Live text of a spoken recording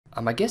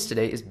My guest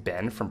today is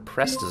Ben from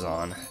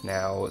Prestozon.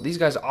 Now, these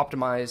guys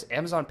optimize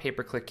Amazon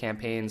pay-per-click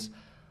campaigns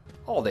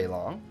all day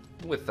long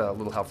with a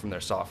little help from their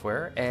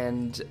software,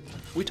 and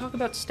we talk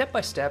about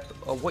step-by-step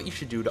what you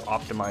should do to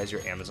optimize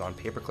your Amazon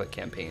pay-per-click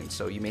campaign.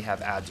 So you may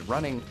have ads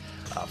running,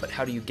 but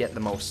how do you get the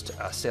most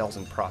sales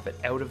and profit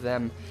out of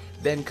them?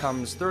 Ben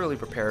comes thoroughly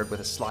prepared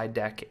with a slide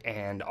deck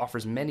and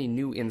offers many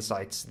new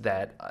insights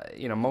that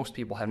most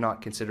people have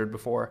not considered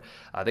before.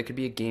 That could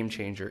be a game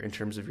changer in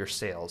terms of your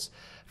sales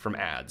from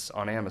ads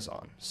on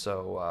Amazon.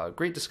 So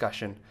great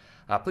discussion.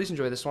 Please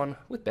enjoy this one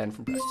with Ben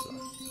from Prestozon.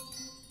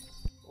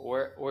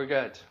 We're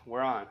good.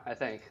 We're on, I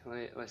think.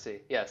 Let me see.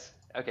 Yes.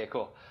 Okay,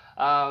 cool.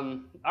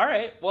 All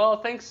right.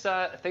 Well, thanks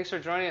for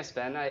joining us,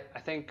 Ben. I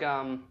think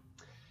I'm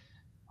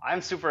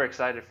super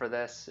excited for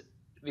this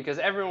because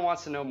everyone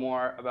wants to know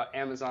more about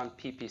Amazon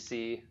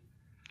PPC.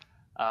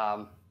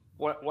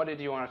 What did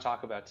you want to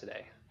talk about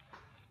today?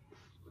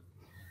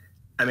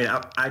 I mean,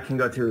 I can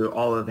go through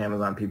all of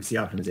Amazon PPC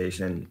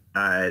optimization.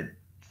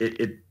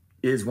 It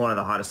is one of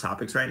the hottest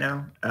topics right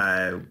now.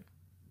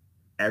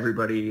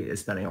 Everybody is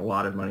spending a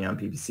lot of money on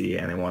PPC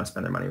and they want to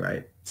spend their money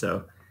right.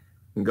 So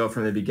we can go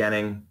from the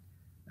beginning,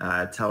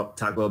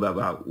 talk a little bit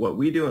about what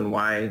we do and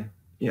why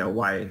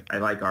I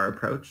like our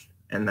approach,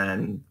 and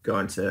then go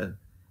into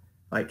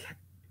like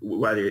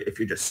whether if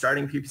you're just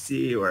starting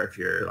PPC or if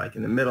you're like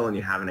in the middle and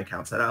you have an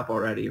account set up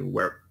already,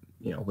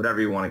 whatever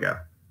you want to go.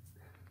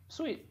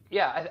 Sweet.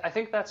 Yeah, I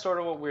think that's sort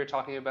of what we were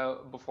talking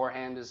about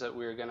beforehand, is that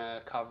we were going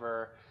to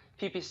cover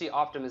PPC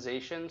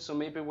optimization. So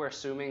maybe we're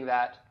assuming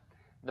that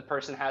the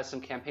person has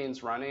some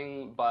campaigns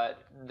running,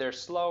 but they're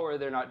slow or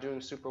they're not doing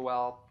super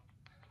well,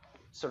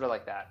 sort of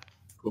like that.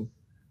 Cool.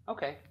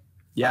 Okay.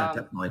 Yeah,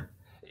 definitely.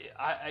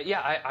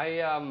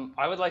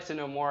 I would like to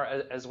know more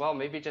as well.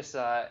 Maybe just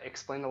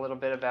explain a little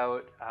bit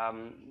about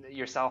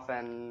yourself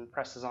and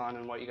Prestozon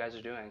and what you guys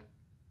are doing.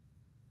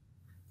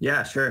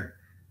 Yeah, sure.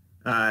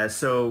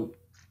 So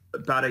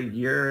about a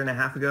year and a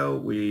half ago,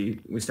 we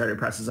started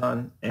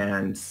Prestozon,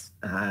 and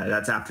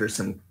that's after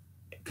some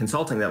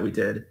consulting that we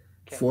did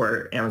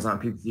for Amazon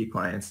PPC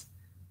clients.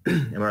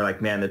 And we're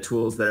like, man, the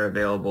tools that are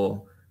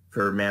available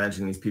for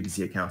managing these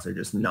PPC accounts are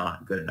just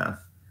not good enough.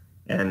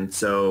 And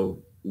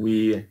so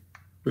we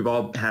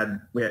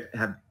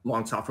have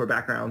long software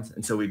backgrounds.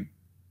 And so we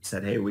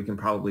said, hey, we can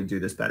probably do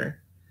this better.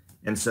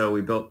 And so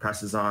we built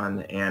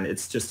Prestozon, and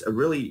it's just a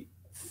really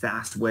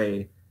fast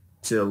way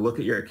to look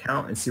at your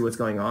account and see what's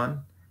going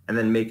on and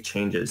then make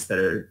changes that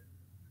are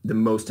the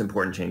most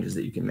important changes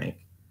that you can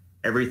make.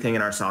 Everything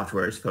in our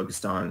software is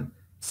focused on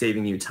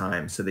saving you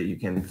time so that you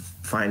can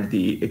find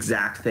the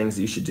exact things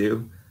that you should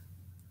do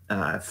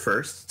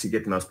first to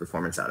get the most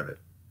performance out of it.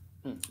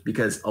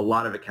 Because a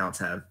lot of accounts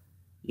have,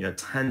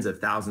 tens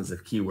of thousands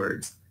of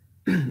keywords,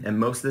 and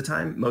most of the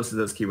time, most of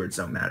those keywords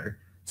don't matter.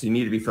 So you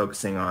need to be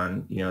focusing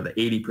on, the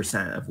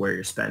 80% of where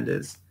your spend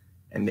is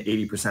and the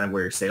 80% of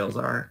where your sales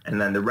are,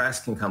 and then the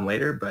rest can come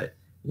later. But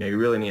you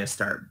really need to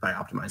start by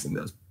optimizing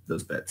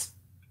those bits.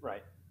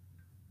 Right.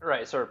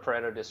 Sort of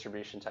Pareto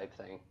distribution type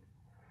thing.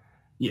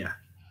 Yeah.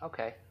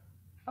 Okay.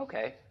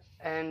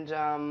 And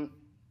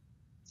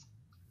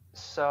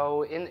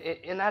so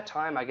in that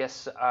time, I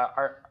guess,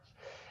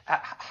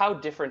 how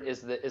different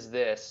is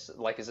this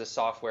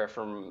software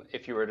from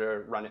if you were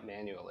to run it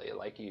manually?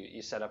 Like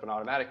you set up an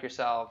automatic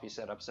yourself, you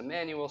set up some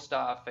manual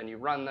stuff, and you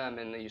run them,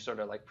 and then you sort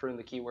of like prune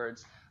the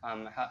keywords.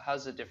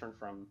 How's it different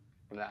from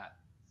that?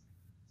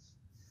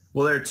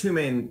 Well, there are two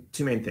main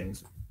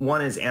things.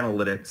 One is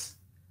analytics.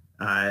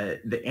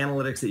 The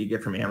analytics that you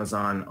get from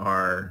Amazon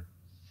are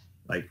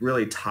like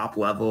really top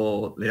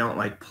level. They don't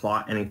like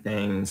plot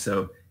anything.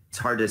 So it's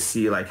hard to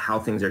see like how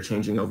things are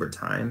changing over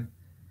time.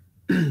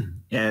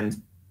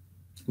 And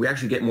we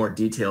actually get more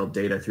detailed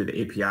data through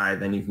the API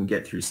than you can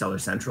get through Seller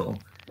Central.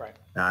 Right.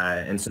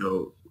 And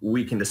so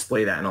we can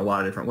display that in a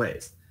lot of different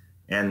ways.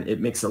 And it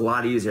makes it a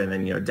lot easier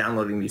than,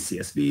 downloading these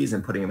CSVs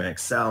and putting them in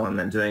Excel and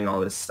then doing all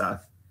this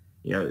stuff,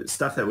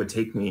 stuff that would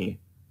take me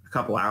a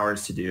couple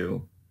hours to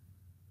do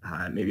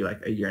maybe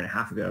like a year and a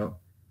half ago.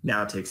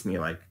 Now it takes me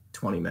like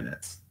 20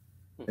 minutes.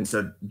 And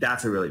so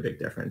that's a really big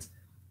difference.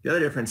 The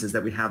other difference is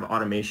that we have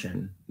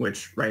automation,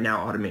 which right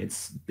now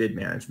automates bid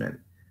management,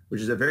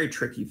 which is a very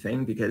tricky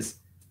thing because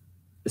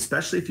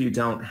especially if you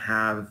don't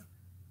have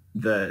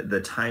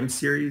the time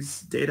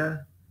series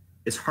data,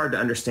 it's hard to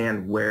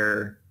understand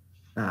where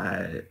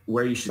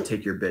you should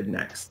take your bid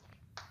next.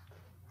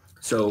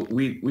 So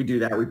we do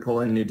that. We pull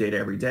in new data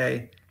every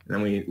day, and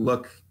then we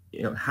look,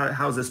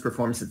 how's this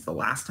performed since the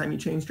last time you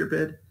changed your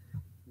bid?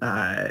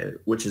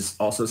 Which is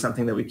also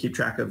something that we keep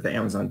track of that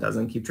Amazon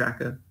doesn't keep track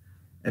of.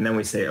 And then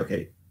we say,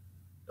 okay,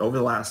 over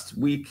the last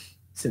week,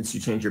 since you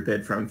changed your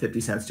bid from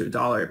 50 cents to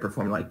 $1, it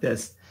performed like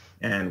this.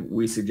 And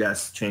we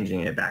suggest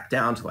changing it back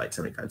down to like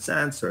 75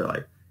 cents or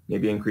like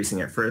maybe increasing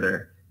it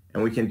further.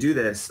 And we can do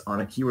this on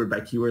a keyword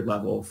by keyword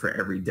level for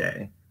every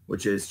day,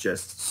 which is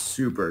just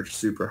super,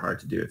 super hard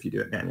to do if you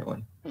do it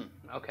manually.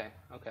 Okay.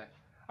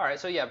 All right.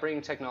 So yeah,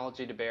 bringing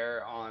technology to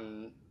bear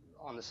on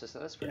the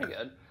system, that's pretty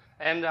good.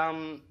 And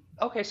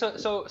Okay,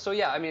 so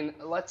yeah, I mean,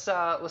 let's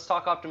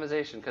talk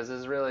optimization because this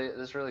is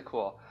really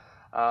cool.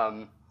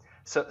 Um,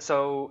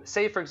 so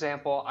say for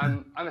example,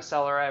 I'm a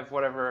seller. I have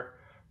whatever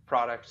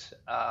product.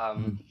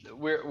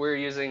 We're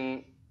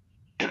using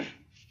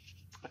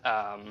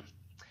um,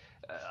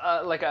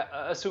 like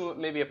assume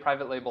maybe a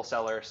private label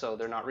seller, so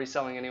they're not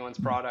reselling anyone's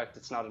product.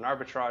 It's not an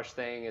arbitrage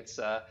thing.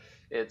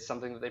 It's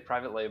something that they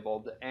private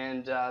labeled,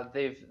 and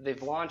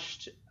they've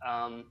launched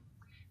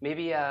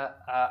maybe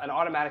an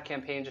automatic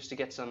campaign just to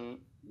get some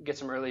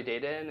early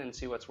data in and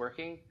see what's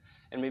working,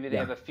 and maybe they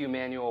Yeah. have a few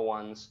manual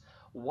ones.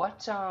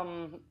 What's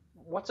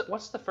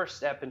the first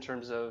step in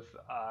terms of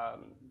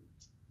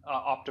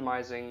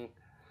optimizing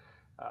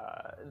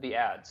the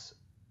ads?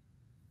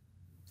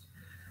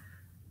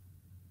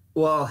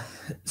 Well,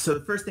 so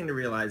the first thing to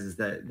realize is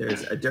that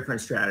there's a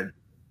different strategy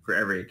for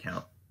every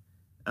account.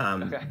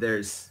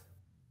 Okay.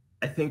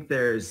 I think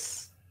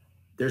there's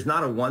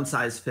not a one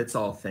size fits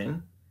all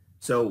thing.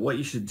 So what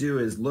you should do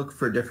is look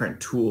for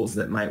different tools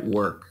that might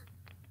work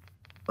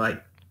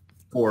like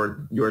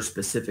for your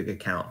specific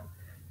account.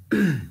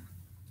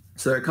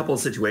 So there are a couple of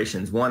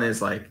situations. One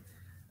is like,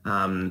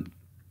 um,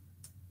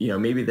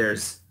 maybe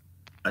there's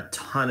a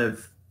ton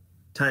of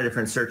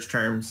different search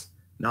terms,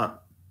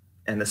 not,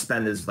 and the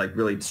spend is like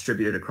really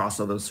distributed across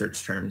all those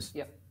search terms.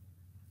 Yep.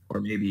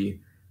 Or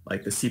maybe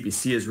like the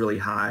CPC is really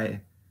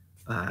high,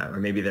 or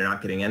maybe they're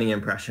not getting any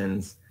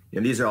impressions.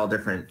 These are all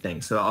different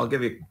things. So I'll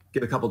give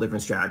a couple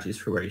different strategies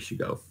for where you should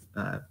go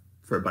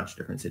for a bunch of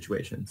different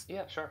situations.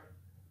 Yeah, sure.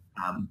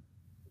 Um,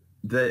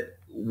 the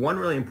one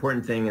really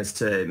important thing is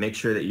to make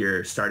sure that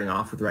you're starting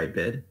off with the right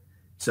bid.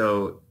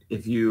 So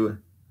if you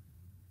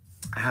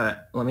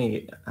have, let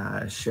me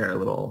share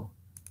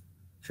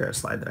a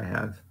slide that I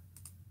have.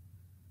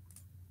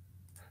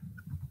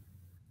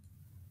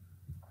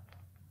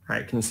 All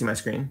right, can you see my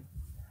screen?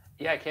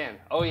 Yeah, I can.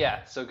 Oh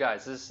yeah. So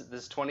guys, this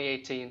is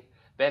 2018.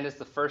 Ben is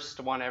the first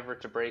one ever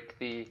to break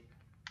the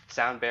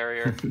sound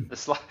barrier, the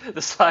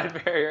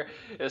slide barrier.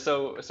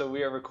 So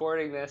we are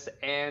recording this,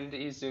 and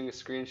he's doing a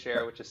screen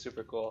share, which is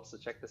super cool. So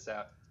check this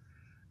out.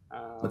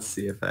 Let's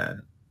see if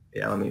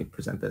yeah, let me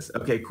present this.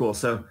 Okay, cool.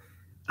 So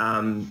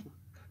um,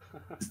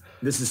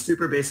 this is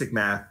super basic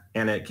math,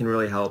 and it can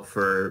really help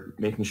for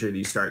making sure that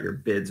you start your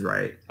bids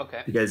right.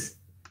 Okay. Because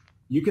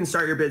you can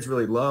start your bids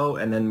really low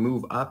and then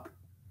move up,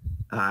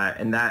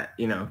 and that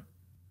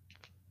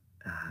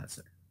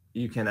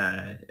you can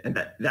and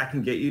that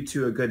can get you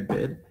to a good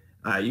bid.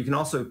 You can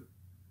also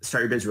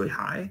start your bids really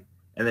high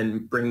and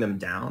then bring them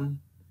down,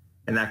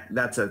 and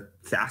that's a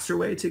faster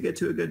way to get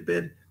to a good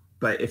bid.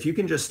 But if you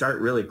can just start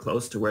really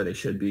close to where they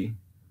should be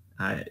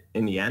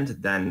in the end,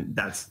 then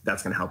that's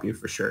going to help you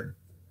for sure.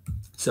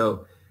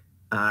 So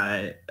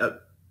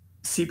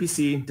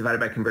CPC divided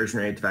by conversion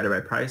rate divided by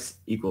price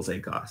equals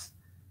ACoS.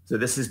 So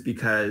this is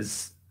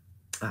because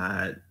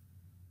your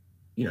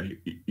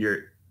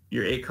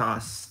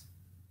ACoS,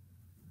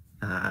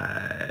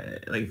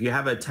 like if you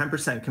have a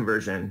 10%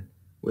 conversion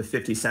with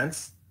 50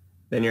 cents,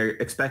 then you're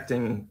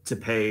expecting to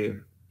pay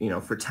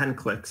for 10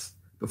 clicks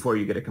before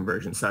you get a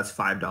conversion. So that's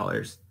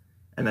 $5,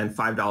 and then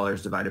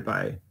 $5 divided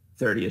by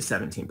 30 is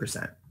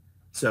 17%.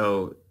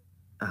 So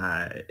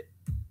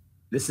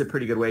this is a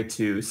pretty good way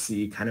to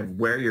see kind of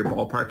where your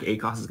ballpark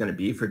ACoS is going to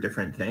be for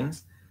different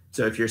things.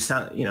 So if you're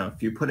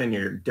if you put in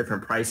your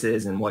different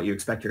prices and what you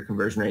expect your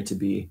conversion rate to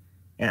be,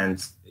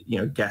 and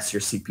guess your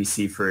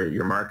CPC for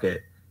your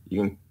market, you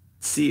can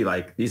see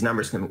like these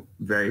numbers can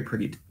vary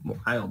pretty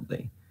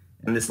wildly.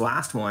 And this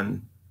last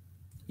one,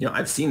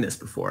 I've seen this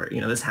before.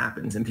 This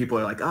happens, and people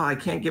are like, "Oh, I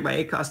can't get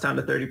my ACoS down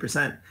to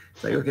 30%."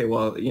 It's like, okay,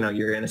 well,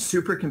 you're in a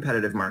super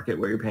competitive market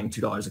where you're paying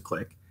 $2 a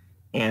click,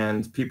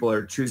 and people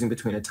are choosing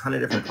between a ton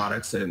of different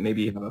products. So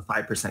maybe you have a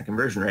 5%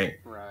 conversion rate.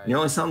 Right. You're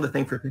only selling the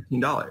thing for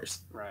 $15.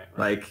 Right.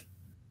 Like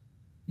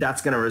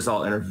that's going to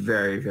result in a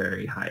very,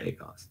 very high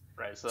ACoS.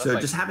 Right. So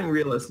just having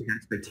realistic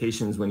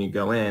expectations when you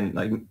go in,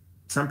 like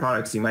some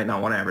products you might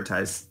not want to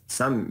advertise,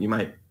 some you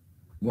might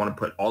want to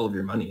put all of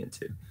your money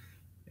into.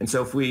 And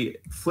so if we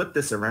flip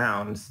this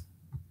around,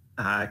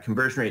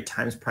 conversion rate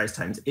times price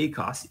times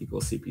ACoS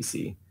equals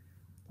CPC.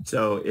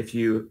 So if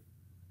you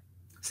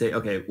say,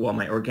 okay, well,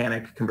 my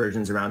organic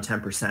conversion is around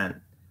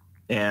 10%,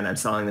 and I'm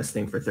selling this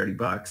thing for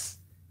 $30,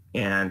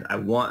 and I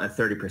want a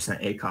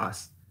 30%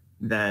 ACoS,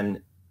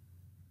 then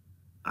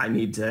I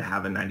need to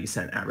have a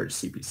 90-cent average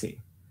CPC.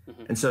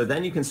 Mm-hmm. And so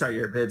then you can start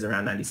your bids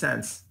around 90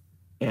 cents,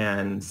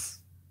 and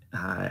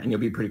you'll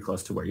be pretty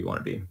close to where you want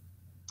to be.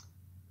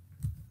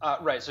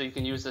 Right, so you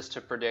can use this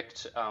to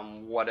predict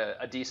what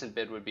a decent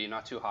bid would be,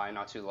 not too high,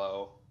 not too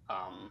low.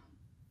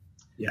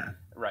 Yeah.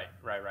 Right.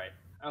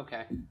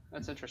 Okay,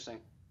 that's interesting.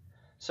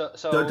 So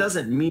it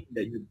doesn't mean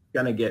that you're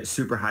going to get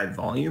super high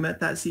volume at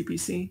that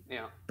CPC.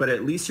 Yeah. But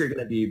at least you're going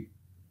to be,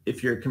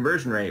 if your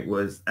conversion rate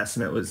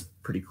estimate was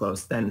pretty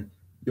close, then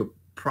you'll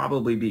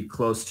probably be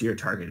close to your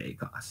target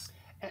ACoS.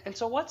 And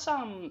so what's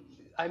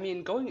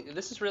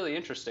this is really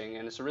interesting,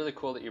 and it's really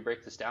cool that you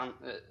break this down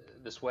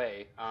this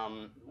way.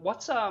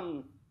 What's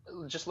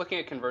just looking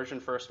at conversion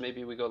first,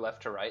 maybe we go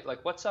left to right.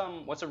 Like what's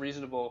a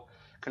reasonable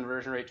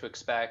conversion rate to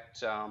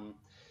expect?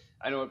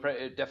 I know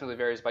it definitely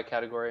varies by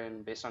category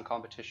and based on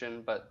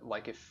competition, but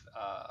like if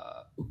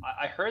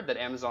I heard that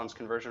Amazon's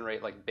conversion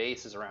rate like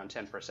base is around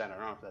 10%. I don't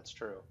know if that's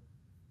true.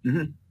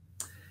 Hmm.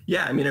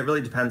 Yeah, I mean, it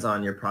really depends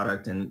on your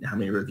product and how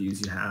many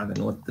reviews you have and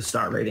what the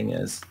star rating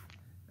is.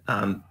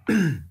 Um,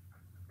 the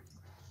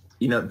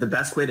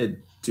best way to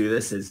do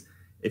this is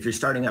if you're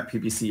starting up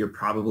PPC, you've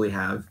probably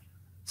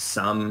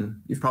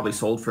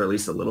sold for at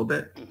least a little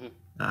bit. Mm-hmm.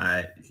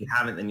 If you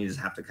haven't, then you just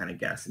have to kind of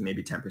guess, and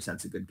maybe 10%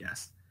 is a good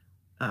guess.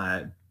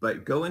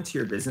 But go into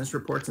your business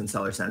reports in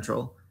Seller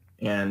Central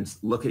and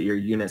look at your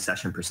unit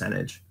session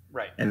percentage.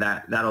 Right. And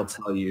that'll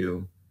tell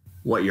you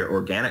what your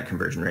organic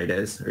conversion rate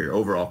is, or your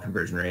overall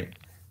conversion rate.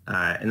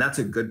 And that's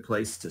a good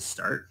place to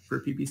start for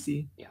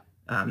PPC. Yeah.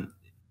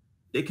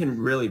 It can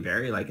really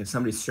vary. Like if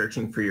somebody's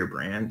searching for your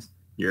brand,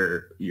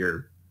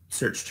 your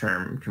search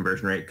term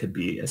conversion rate could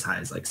be as high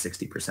as like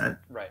 60%.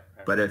 Right.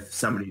 But if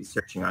somebody's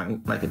searching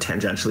on like a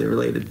tangentially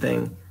related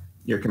thing,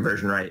 your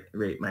conversion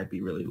rate might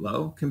be really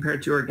low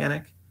compared to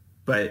organic.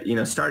 But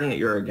starting at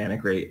your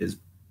organic rate is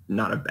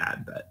not a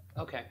bad bet.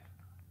 Okay,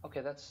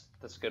 that's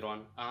a good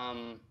one.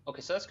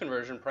 Okay, so that's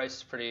conversion. Price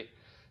is pretty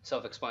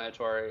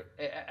self-explanatory.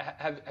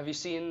 Have you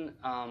seen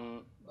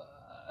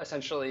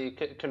essentially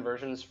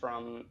conversions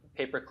from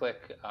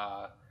pay-per-click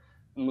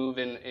move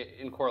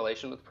in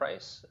correlation with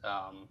price,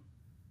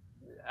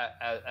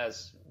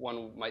 as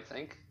one might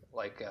think?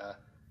 Like,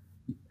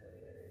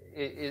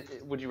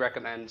 would you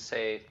recommend,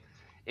 say,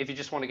 if you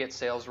just want to get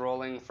sales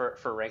rolling for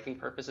ranking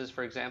purposes,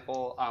 for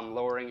example,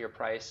 lowering your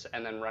price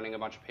and then running a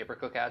bunch of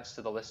pay-per-click ads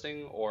to the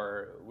listing,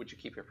 or would you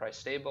keep your price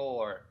stable?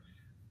 Or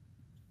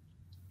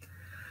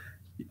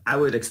I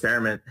would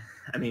experiment.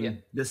 I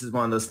mean, This is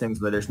one of those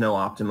things where there's no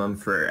optimum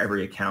for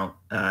every account.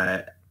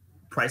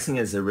 Pricing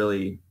is a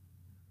really,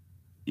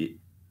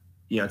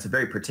 it's a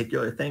very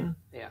particular thing.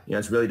 Yeah.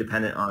 It's really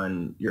dependent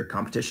on your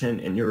competition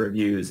and your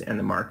reviews and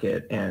the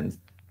market and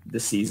the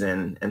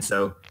season. And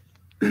so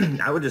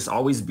I would just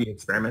always be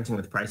experimenting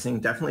with pricing.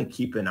 Definitely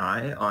keep an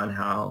eye on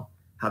how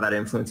that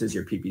influences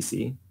your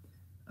PPC.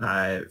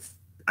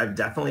 I've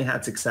definitely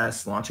had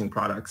success launching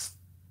products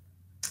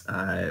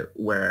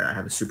where I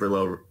have a super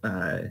low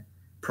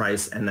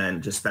price and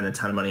then just spend a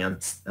ton of money on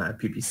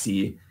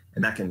PPC,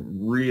 and that can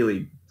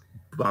really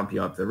bump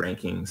you up the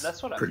rankings.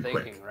 That's what I'm thinking,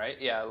 quick.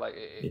 Right? Yeah, like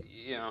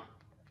yeah,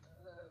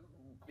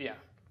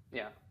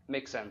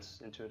 makes sense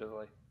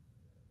intuitively.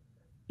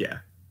 Yeah.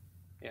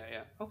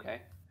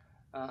 Okay.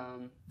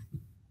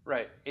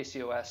 Right,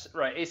 ACOS.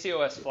 Right,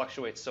 ACOS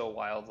fluctuates so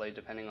wildly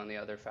depending on the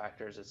other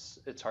factors.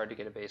 It's hard to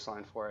get a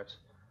baseline for it.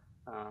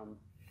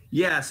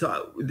 Yeah.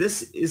 So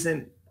this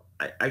isn't.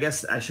 I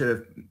guess I should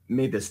have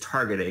made this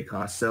target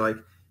ACOS. So like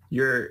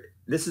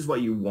this is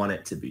what you want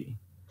it to be.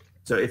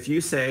 So if you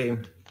say,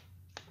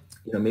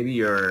 maybe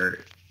your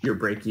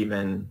break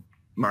even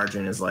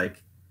margin is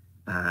like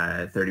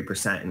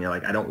 30%, and you're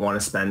like, I don't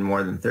want to spend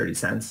more than 30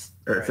 cents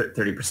or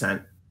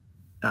 30%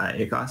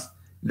 ACOS,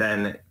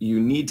 then you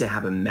need to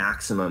have a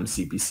maximum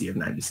CPC of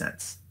 90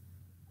 cents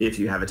if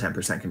you have a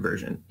 10%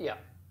 conversion. Yeah.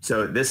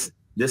 So this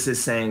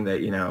is saying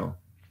that,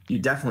 you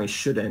definitely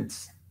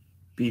shouldn't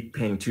be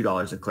paying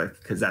 $2 a click,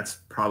 because that's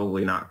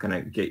probably not going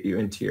to get you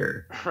into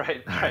your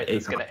right.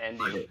 It's going to end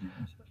you.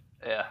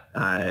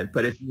 Yeah.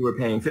 But if you were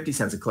paying 50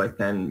 cents a click,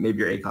 then maybe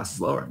your ACOS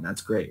is lower, and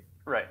that's great.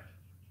 Right.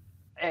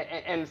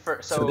 And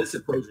so this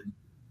equation.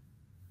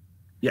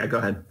 Yeah, go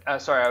ahead.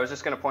 Sorry, I was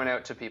just going to point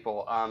out to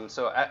people.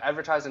 So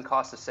advertising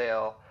cost of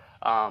sale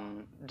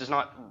does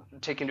not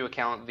take into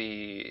account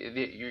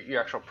your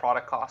actual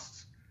product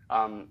costs.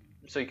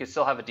 So you could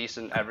still have a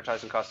decent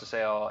advertising cost of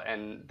sale,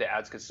 and the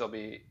ads could still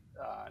be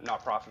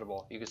not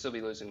profitable. You could still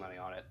be losing money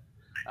on it.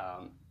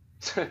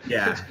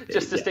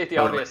 Just to state the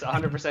obvious,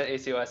 100%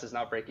 ACOS is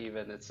not break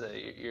even. It's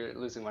you're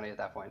losing money at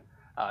that point.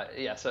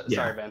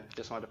 Sorry, Ben.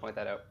 Just wanted to point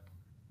that out.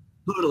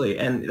 Totally,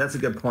 and that's a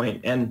good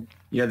point. And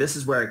this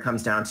is where it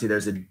comes down to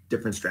there's a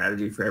different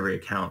strategy for every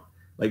account.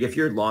 Like if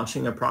you're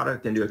launching a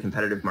product into a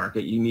competitive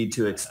market, you need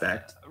to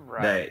expect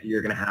that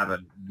you're going to have a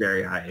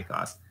very high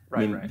ACOS.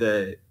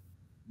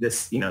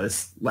 This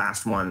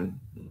last one,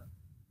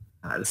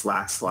 this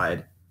last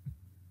slide.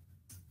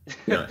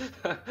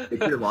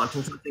 If you're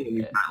launching something and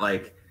you've got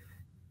like,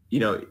 you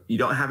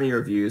don't have any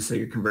reviews, so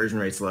your conversion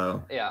rate's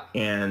low. Yeah.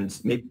 And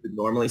maybe you would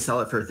normally sell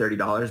it for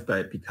 $30,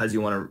 but because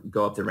you want to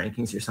go up the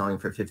rankings, you're selling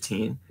for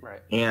 $15. Right.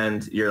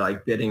 And you're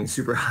like bidding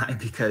super high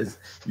because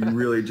you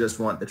really just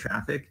want the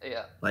traffic.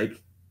 Yeah.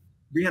 Like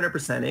 300%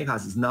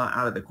 ACOS is not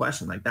out of the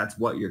question. Like that's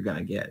what you're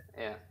gonna get.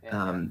 Yeah.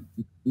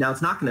 Now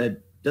it's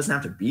doesn't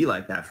have to be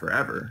like that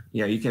forever.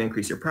 You can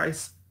increase your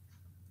price,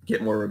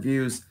 get more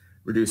reviews,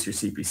 reduce your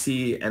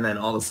CPC, and then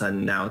all of a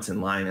sudden now it's in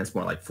line. It's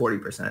more like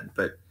 40%.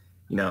 But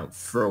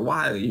for a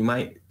while, you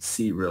might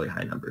see really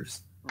high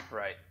numbers.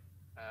 Right.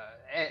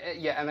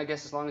 And I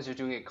guess as long as you're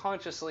doing it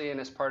consciously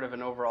and as part of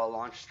an overall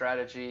launch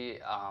strategy,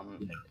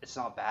 it's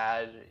not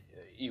bad.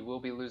 You will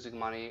be losing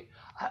money.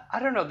 I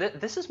don't know.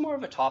 This is more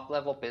of a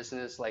top-level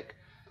business, like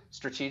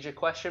strategic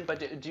question.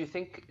 But do you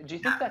think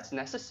that's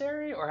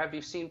necessary, or have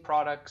you seen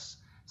products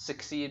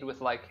succeed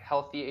with like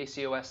healthy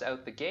ACOS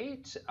out the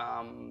gate?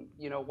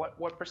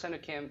 What percent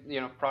of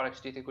products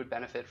do you think would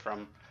benefit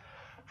from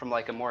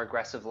like a more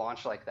aggressive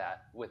launch like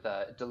that with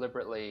a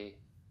deliberately,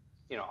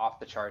 off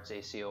the charts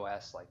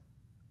ACOS like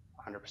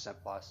 100%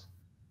 plus?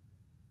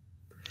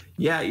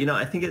 Yeah,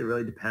 I think it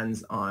really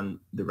depends on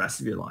the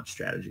rest of your launch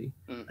strategy.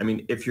 I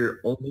mean, if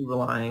you're only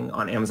relying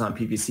on Amazon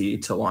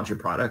PPC to launch your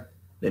product,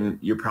 then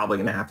you're probably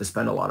going to have to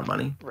spend a lot of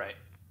money. Right.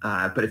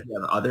 But if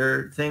you have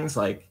other things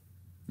like,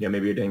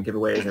 maybe you're doing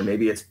giveaways, or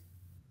maybe it's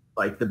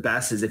like the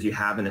best is if you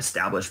have an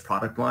established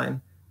product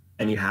line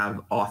and you have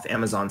off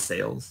Amazon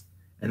sales,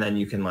 and then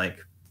you can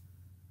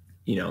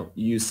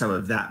use some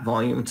of that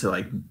volume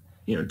to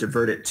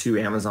divert it to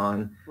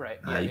Amazon. Right.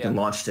 You can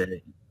launch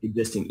to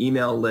existing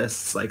email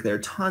lists. Like there are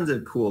tons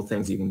of cool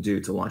things you can do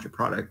to launch a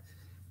product,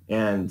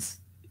 and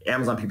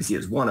Amazon PPC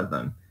is one of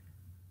them.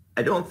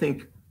 I don't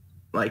think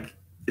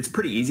it's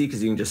pretty easy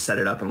because you can just set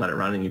it up and let it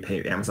run and you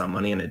pay Amazon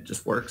money and it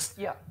just works.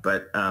 Yeah.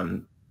 But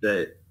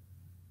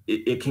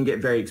it can get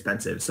very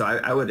expensive. So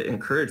I would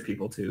encourage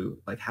people to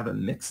have a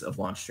mix of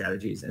launch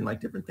strategies, and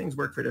different things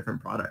work for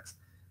different products.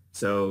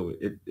 So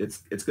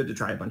it's good to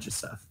try a bunch of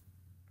stuff.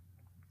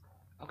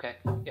 Okay.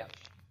 Yeah.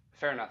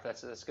 Fair enough.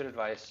 That's good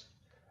advice.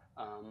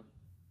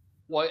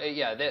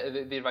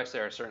 The advice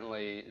there is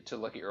certainly to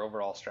look at your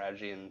overall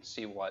strategy and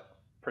see what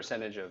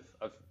percentage of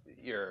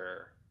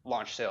your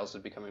launch sales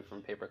would be coming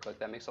from pay-per-click.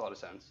 That makes a lot of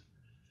sense.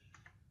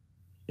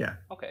 Yeah.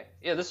 Okay.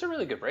 Yeah, this is a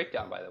really good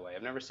breakdown, by the way.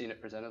 I've never seen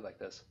it presented like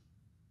this.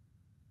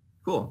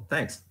 Cool.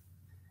 Thanks.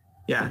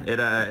 Yeah,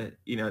 it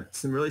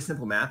some really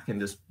simple math can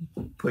just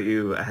put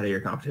you ahead of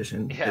your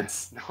competition. Yeah,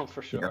 no,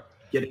 for sure.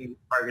 Getting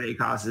target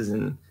costs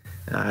and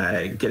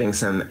getting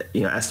some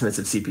estimates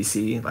of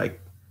CPC,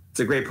 it's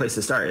a great place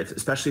to start,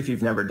 especially if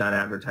you've never done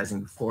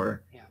advertising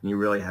before. Yeah. And you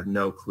really have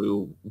no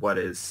clue what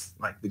is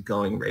the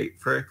going rate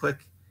for a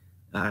click.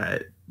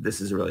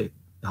 This is a really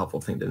helpful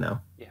thing to know.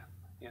 Yeah.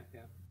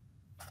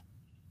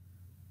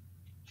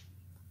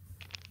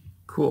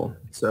 Cool.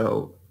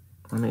 So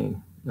I'm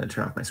going to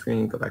turn off my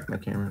screen, go back to my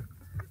camera.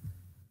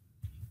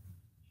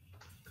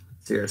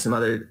 So here's some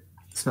other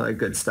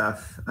good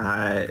stuff.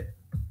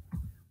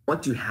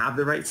 Once you have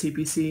the right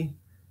CPC,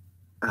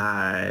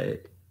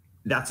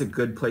 that's a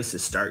good place to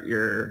start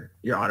your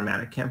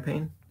automatic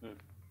campaign.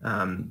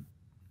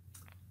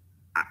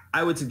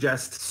 I would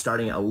suggest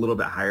starting a little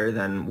bit higher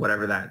than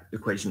whatever that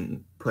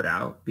equation put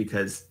out,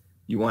 because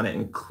you want to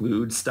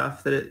include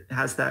stuff that it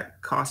has that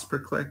cost per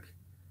click.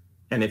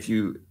 And if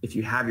you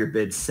have your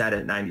bid set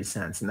at 90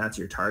 cents and that's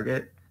your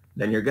target,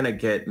 then you're going to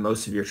get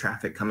most of your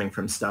traffic coming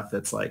from stuff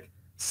that's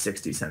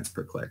 60 cents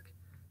per click.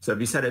 So if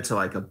you set it to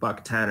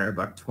 $1.10 or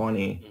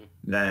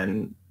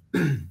 $1.20,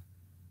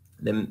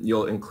 then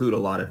you'll include a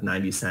lot of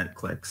 90-cent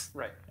clicks.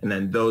 Right. And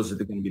then those are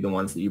going to be the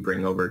ones that you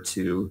bring over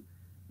to,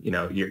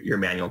 your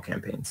manual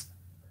campaigns.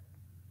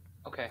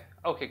 Okay.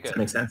 Okay, good. Does that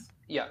make sense?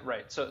 Yeah,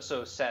 right. So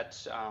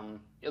set,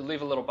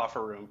 leave a little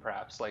buffer room,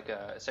 perhaps,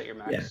 set your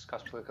max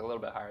cost per click a little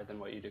bit higher than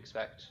what you'd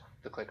expect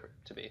the click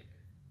to be.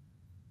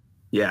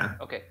 Yeah.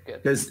 Okay,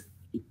 good. Because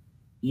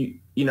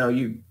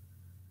you're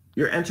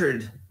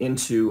entered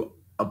into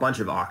a bunch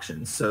of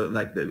auctions. So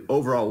the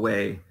overall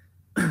way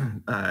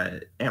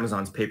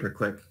Amazon's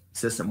pay-per-click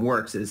system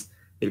works is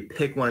they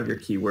pick one of your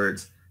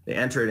keywords, they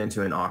enter it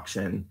into an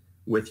auction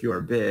with your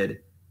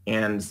bid,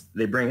 and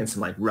they bring in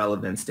some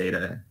relevance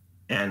data,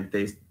 and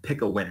they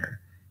pick a winner.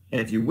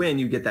 And if you win,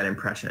 you get that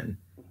impression.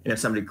 And if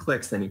somebody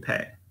clicks, then you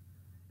pay.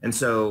 And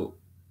so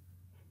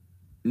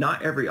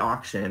not every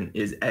auction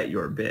is at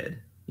your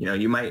bid.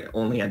 You might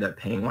only end up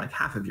paying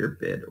half of your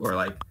bid, or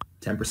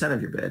 10%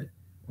 of your bid,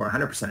 or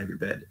 100% of your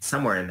bid,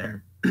 somewhere in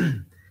there.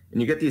 And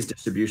you get these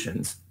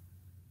distributions,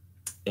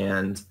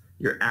 and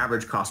your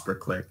average cost per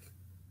click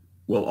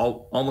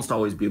will almost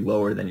always be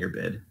lower than your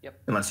bid. Yep.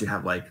 Unless you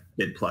have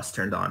bid plus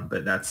turned on,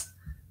 but that's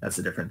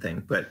a different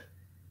thing. But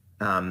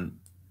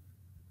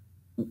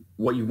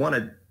what you want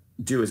to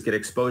do is get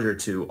exposure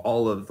to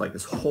all of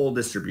this whole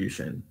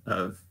distribution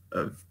of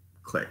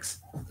clicks.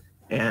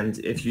 And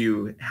if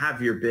you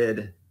have your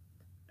bid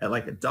at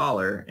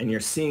 $1 and you're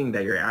seeing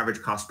that your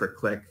average cost per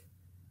click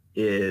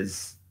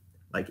is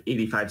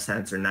 85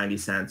 cents or 90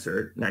 cents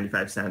or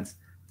 95 cents,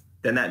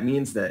 then that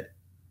means that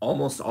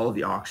almost all of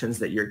the auctions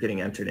that you're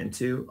getting entered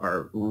into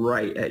are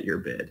right at your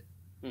bid.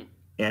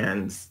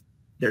 And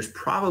there's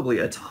probably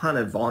a ton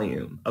of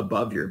volume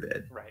above your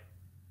bid. Right.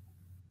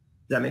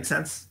 Does that make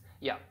sense?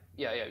 Yeah.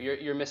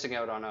 You're missing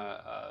out on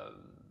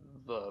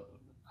the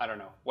I don't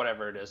know,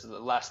 whatever it is, the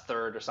last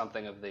third or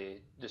something of the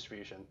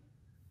distribution.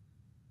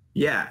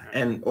 Yeah,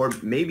 or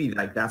maybe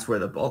that's where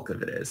the bulk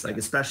of it is.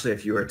 Especially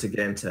if you were to get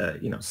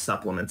into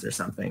supplements or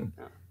something.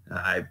 Yeah.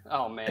 I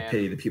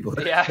pity the people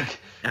that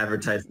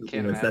advertise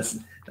supplements.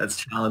 That's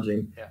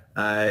challenging.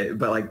 Yeah.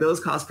 But those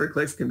costs per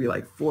clicks can be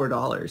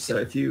 $4. So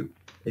if you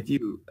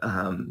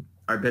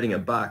are bidding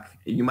 $1,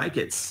 you might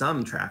get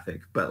some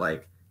traffic,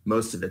 but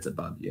most of it's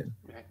above you.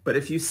 Right. But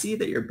if you see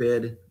that your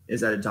bid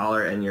is at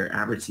 $1 and your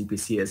average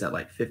CPC is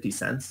at 50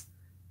 cents,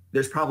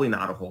 there's probably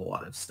not a whole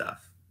lot of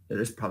stuff.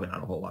 There's probably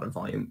not a whole lot of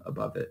volume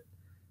above it.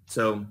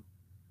 So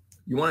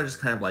you want to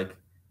just kind of like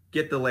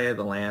get the lay of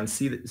the land,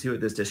 see what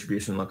this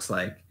distribution looks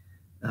like.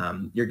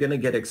 You're going to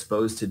get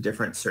exposed to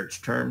different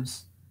search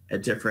terms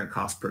at different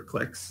cost per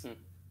clicks.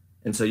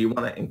 And so you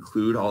want to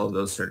include all of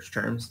those search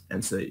terms.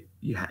 And so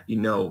you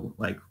know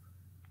like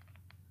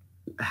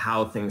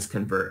how things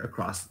convert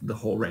across the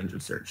whole range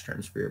of search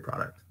terms for your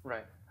product.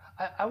 Right.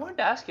 I wanted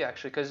to ask you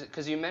actually,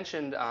 because you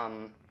mentioned,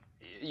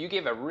 you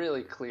gave a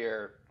really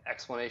clear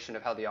explanation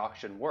of how the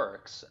auction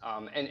works,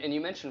 and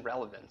you mentioned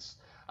relevance.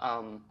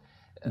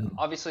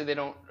 Obviously, they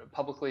don't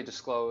publicly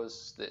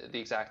disclose the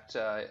exact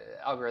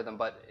algorithm,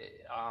 but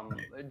how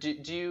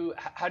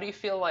do you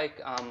feel like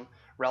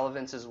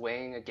relevance is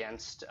weighing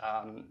against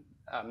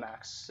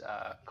max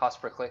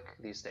cost per click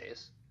these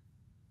days?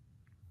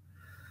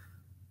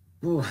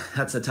 Ooh,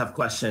 that's a tough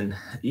question.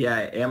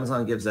 Yeah,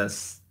 Amazon gives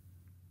us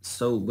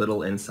so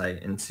little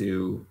insight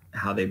into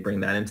how they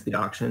bring that into the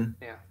auction.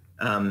 Yeah.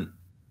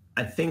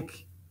 I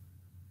think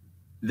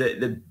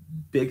the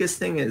biggest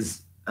thing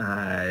is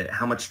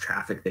how much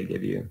traffic they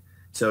give you.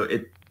 So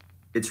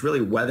it's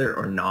really whether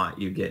or not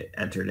you get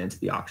entered into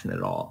the auction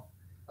at all.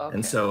 Okay.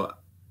 And so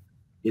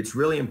it's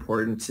really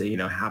important to,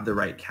 have the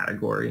right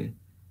category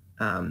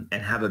and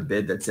have a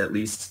bid that's at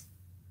least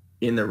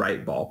in the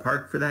right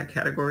ballpark for that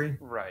category.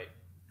 Right.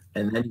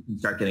 And then you can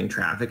start getting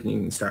traffic and you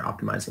can start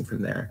optimizing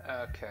from there.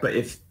 Okay. But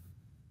if,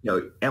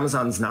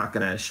 Amazon's not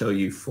going to show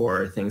you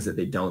for things that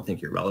they don't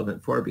think you're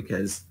relevant for,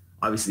 because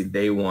obviously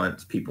they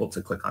want people to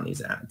click on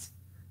these ads.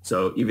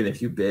 So even if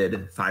you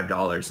bid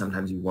 $5,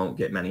 sometimes you won't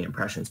get many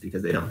impressions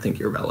because they don't think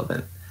you're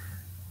relevant.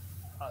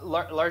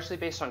 Largely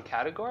based on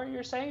category,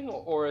 you're saying?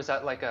 Or is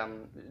that like,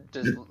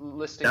 does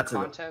listing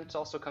content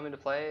also come into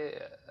play?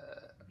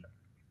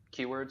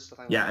 Keywords, stuff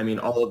like that? Yeah, I mean,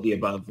 all of the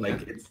above.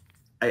 Like,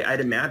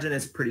 I'd imagine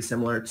it's pretty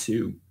similar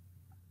to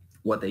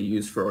what they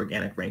use for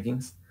organic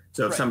rankings.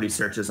 So if somebody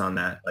searches on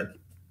that, like,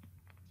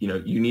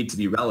 you need to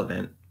be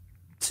relevant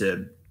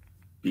to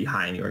be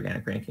high in the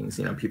organic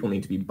rankings. People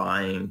need to be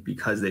buying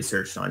because they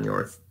searched on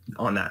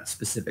that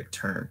specific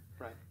term.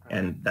 Right.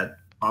 And that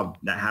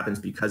happens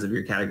because of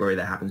your category.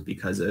 That happens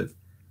because of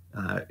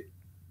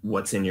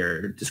what's in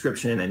your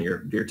description and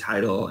your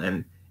title.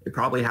 And it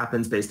probably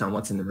happens based on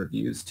what's in the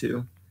reviews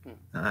too.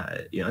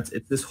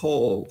 It's this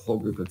whole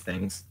group of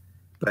things.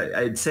 But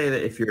I'd say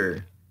that if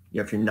you're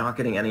not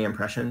getting any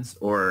impressions,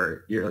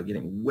 or you're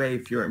getting way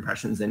fewer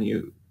impressions than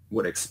you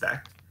would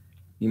expect,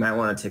 you might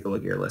want to take a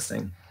look at your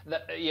listing.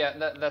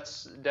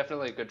 That's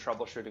definitely a good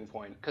troubleshooting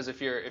point, because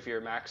if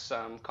you're max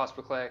cost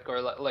per click,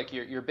 or like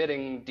you're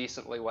bidding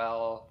decently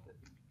well,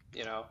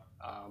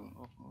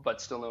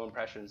 but still no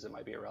impressions, it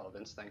might be a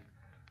relevance thing.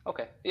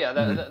 Okay,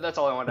 that's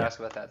all I wanted to ask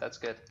about that. That's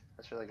good.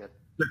 That's really good.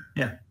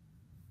 Yeah.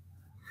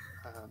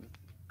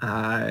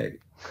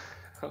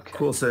 Okay.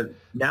 Cool. So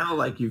now,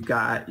 like, you've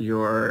got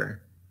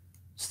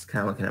just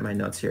kind of looking at my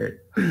notes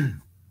here.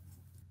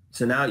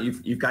 So now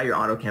you've got your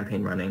auto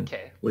campaign running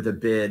with a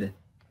bid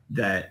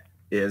that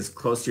is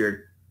close to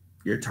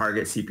your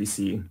target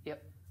CPC.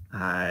 Yep.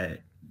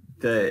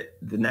 The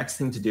next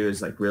thing to do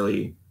is like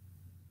really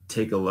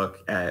take a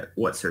look at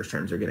what search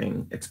terms are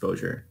getting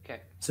exposure.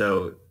 Okay.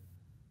 So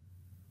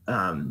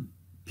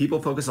people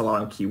focus a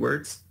lot on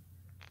keywords,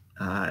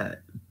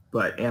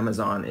 but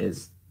Amazon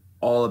is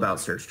all about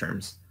search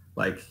terms.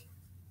 Like,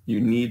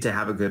 you need to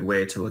have a good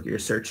way to look at your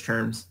search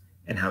terms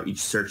and how each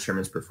search term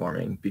is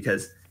performing,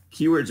 because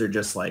keywords are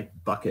just like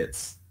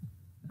buckets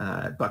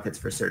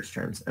for search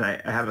terms. And I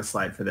have a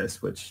slide for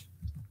this, which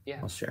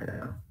I'll share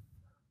now.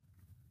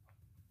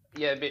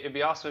 Yeah, it'd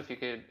be awesome if you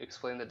could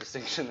explain the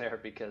distinction there,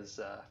 because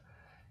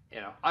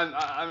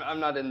I'm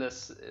not in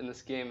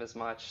this game as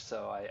much,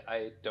 so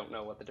I don't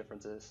know what the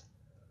difference is.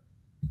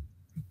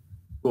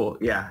 Cool.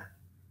 Yeah,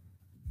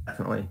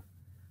 definitely.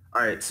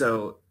 All right.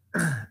 So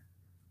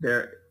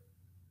there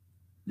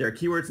are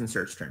keywords and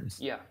search terms.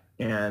 Yeah.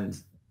 And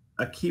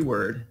a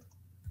keyword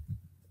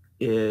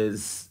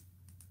is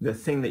the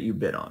thing that you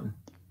bid on.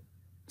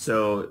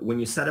 So when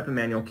you set up a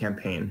manual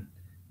campaign,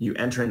 you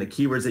enter in the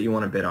keywords that you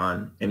want to bid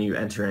on, and you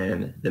enter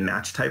in the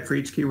match type for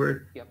each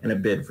keyword and a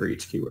bid for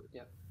each keyword.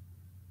 Yep.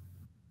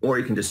 Or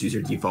you can just use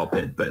your default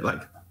bid, but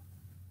like,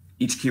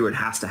 each keyword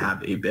has to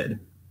have a bid.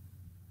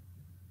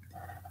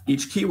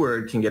 Each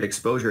keyword can get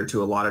exposure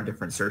to a lot of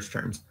different search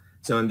terms.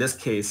 So in this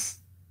case,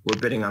 we're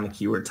bidding on the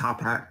keyword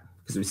top hat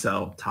because we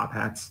sell top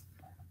hats.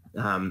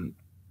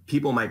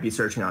 People might be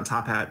searching on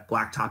top hat,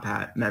 black top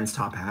hat, men's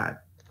top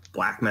hat,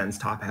 black men's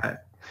top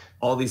hat,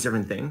 all these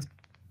different things.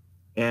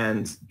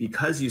 And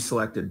because you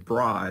selected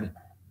broad,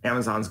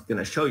 Amazon's going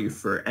to show you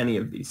for any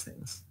of these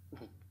things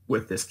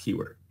with this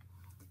keyword.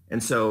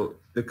 And so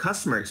the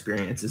customer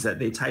experience is that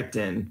they typed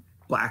in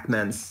black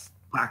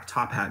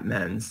top hat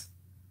men's,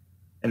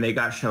 and they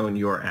got shown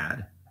your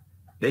ad.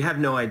 They have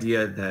no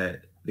idea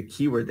that the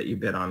keyword that you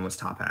bid on was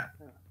top hat.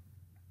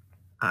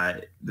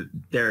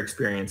 Their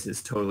experience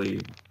is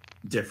totally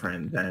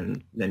different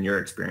than your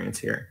experience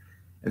here.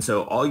 And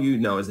so all you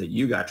know is that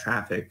you got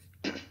traffic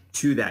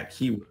to that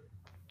keyword.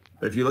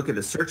 But if you look at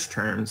the search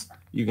terms,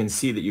 you can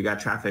see that you got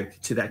traffic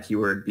to that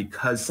keyword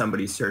because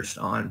somebody searched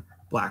on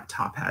black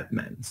top hat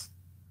men's.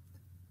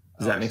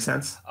 Does Oh, that make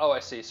sense? Oh, I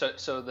see.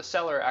 So the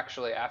seller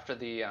actually, after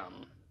the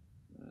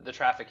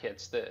traffic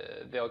hits,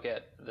 they'll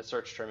get the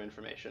search term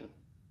information,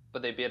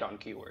 but they bid on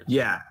keywords.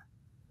 Yeah.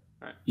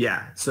 Right.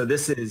 Yeah. So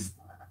this is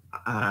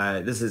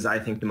I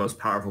think the most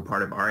powerful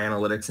part of our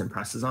analytics in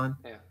Prestozon.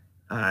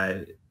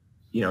 Yeah.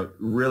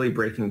 Really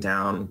breaking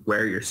down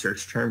where your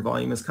search term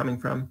volume is coming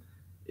from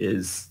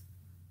is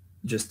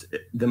just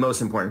the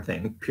most important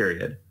thing,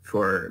 period,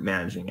 for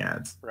managing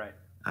ads. Right.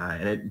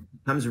 And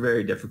it becomes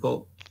very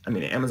difficult. I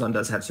mean, Amazon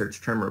does have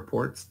search term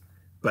reports,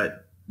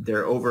 but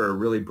they're over a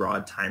really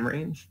broad time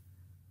range,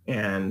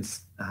 and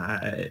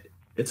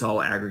it's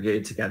all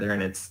aggregated together,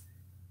 and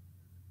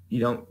you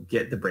don't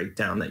get the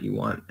breakdown that you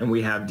want. And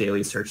we have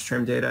daily search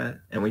term data,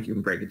 and we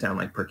can break it down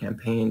like per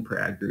campaign, per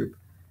ad group.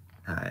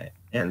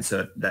 And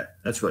so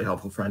that's really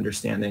helpful for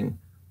understanding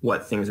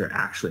what things are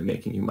actually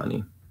making you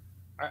money.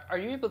 Are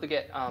you able to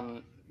get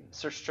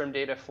search term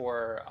data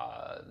for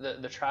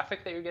the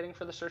traffic that you're getting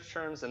for the search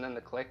terms, and then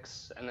the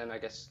clicks, and then I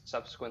guess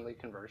subsequently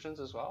conversions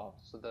as well?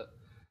 So that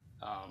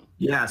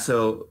yeah.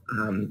 So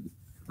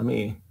let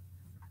me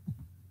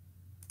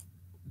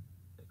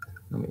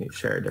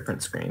share a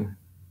different screen.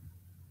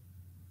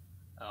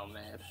 Oh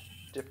man,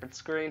 different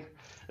screen.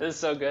 This is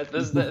so good.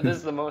 This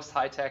is the most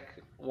high tech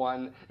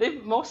one.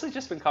 They've mostly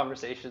just been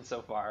conversations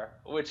so far,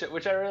 which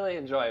I really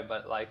enjoy.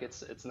 But like,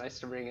 it's nice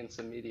to bring in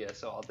some media.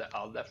 So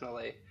I'll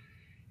definitely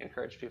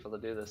encourage people to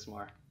do this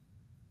more.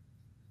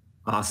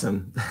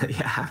 Awesome.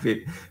 Yeah,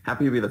 happy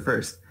to be the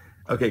first.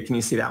 Okay, can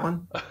you see that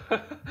one?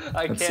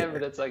 I can,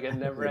 but it's like a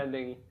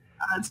never-ending.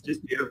 It's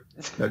just you.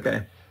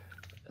 Okay.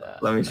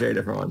 Let me share a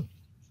different one.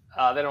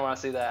 They don't want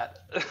to see that.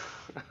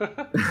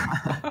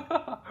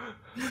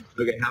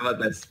 Okay, how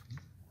about this?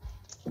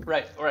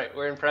 Right.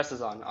 We're in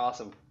Prestozon.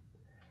 Awesome.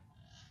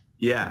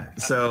 Yeah.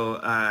 So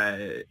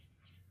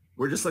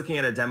we're just looking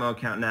at a demo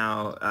account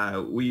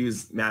now. We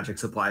use Magic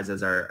Supplies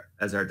as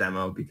our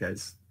demo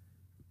because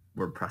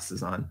we're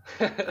Prestozon.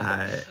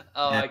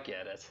 I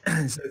get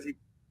it. So if you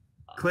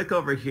click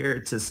over here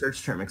to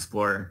Search Term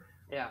Explorer,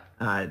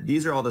 yeah,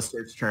 these are all the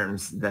search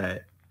terms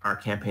that our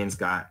campaigns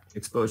got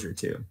exposure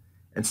to.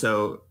 And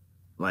so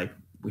like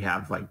we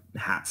have like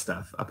hat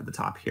stuff up at the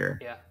top here.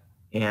 Yeah.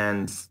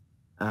 And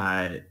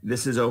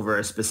this is over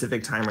a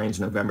specific time range,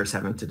 November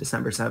 7th to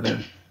December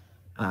 7th.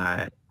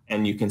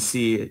 And you can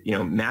see,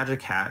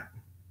 Magic Hat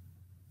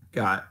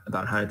got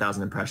about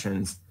 100,000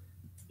 impressions,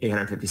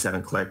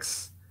 857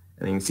 clicks.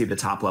 And then you can see the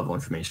top level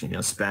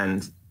information,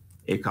 spend,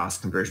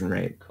 ACoS, conversion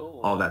rate,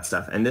 cool. All that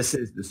stuff. And this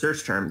is the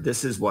search term.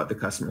 This is what the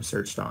customer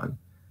searched on.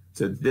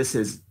 So this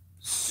is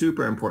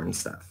super important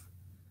stuff.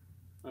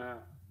 Wow.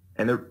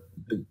 And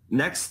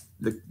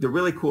the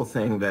really cool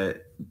thing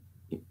that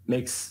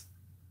makes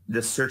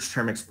this search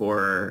term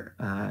explorer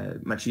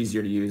much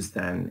easier to use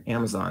than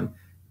Amazon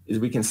is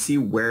we can see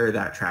where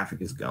that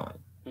traffic is going.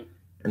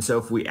 And so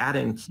if we add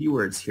in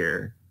keywords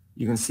here,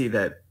 you can see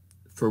that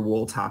for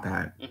wool top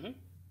hat,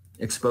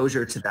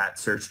 exposure to that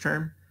search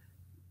term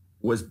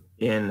was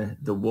in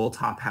the wool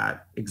top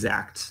hat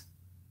exact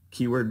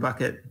keyword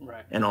bucket,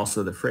 right, and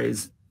also the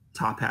phrase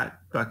top hat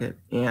bucket,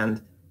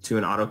 and to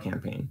an auto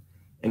campaign.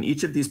 And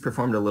each of these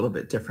performed a little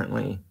bit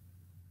differently.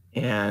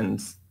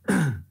 And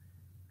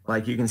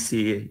like you can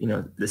see,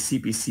 the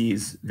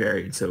CPCs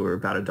varied. So we're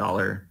about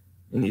 $1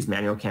 in these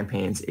manual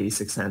campaigns,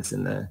 86 cents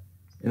in the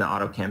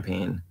auto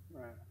campaign.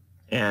 right.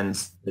 And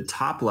the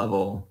top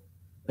level,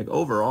 like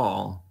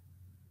overall,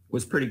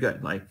 was pretty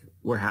good. Like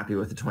we're happy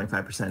with the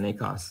 25%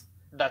 ACoS.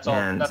 That's all.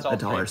 And that's all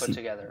three put C-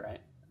 together,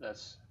 right?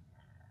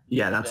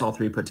 That's all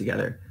three put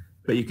together.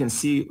 But you can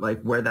see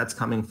like where that's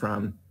coming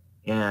from,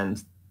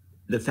 and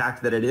the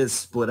fact that it is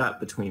split up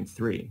between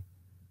three.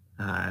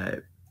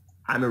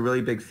 I'm a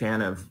really big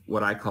fan of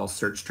what I call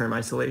search term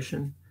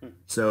isolation.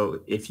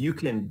 So if you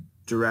can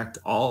direct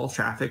all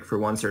traffic for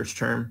one search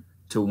term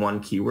to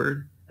one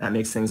keyword, that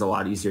makes things a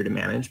lot easier to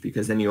manage,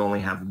 because then you only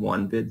have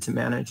one bid to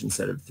manage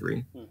instead of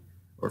 3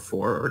 or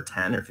 4 or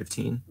 10 or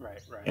 15. right.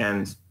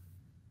 And,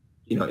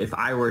 if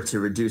I were to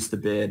reduce the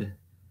bid,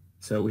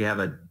 so we have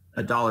a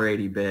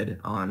 $1.80 bid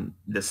on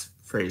this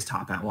phrase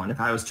top hat one.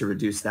 If I was to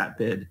reduce that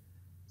bid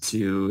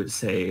to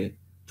say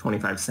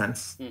 25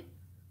 cents,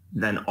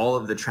 then all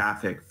of the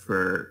traffic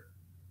for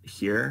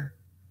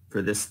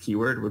this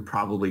keyword would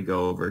probably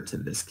go over to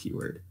this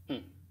keyword.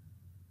 And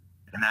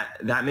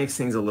that makes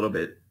things a little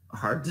bit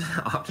hard to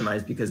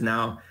optimize, because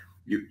now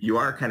you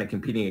are kind of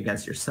competing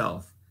against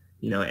yourself.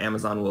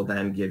 Amazon will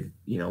then give,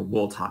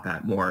 wool top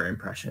hat more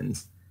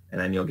impressions, and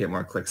then you'll get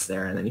more clicks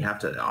there. And then you have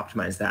to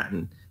optimize that.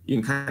 And you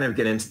can kind of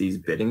get into these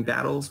bidding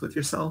battles with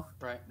yourself,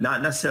 Right.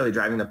 Not necessarily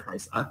driving the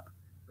price up,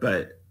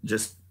 but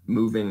just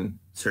moving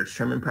search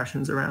term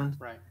impressions around.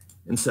 Right.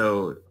 And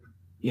so,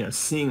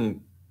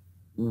 seeing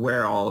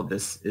where all of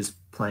this is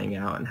playing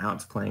out and how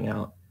it's playing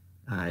out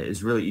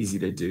is really easy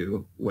to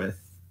do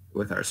with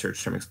our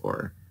search term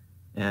explorer.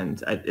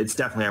 And it's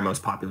definitely our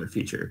most popular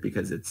feature,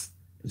 because it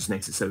just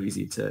makes it so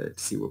easy to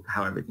see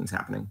how everything's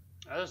happening.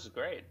 Oh, this is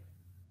great.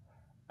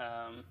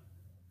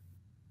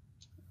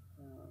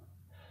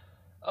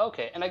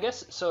 Okay, and I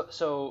guess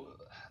so.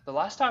 The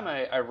last time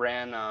I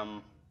ran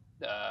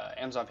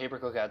Amazon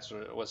pay-per-click ads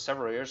was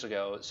several years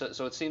ago.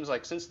 So it seems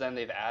like since then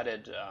they've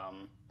added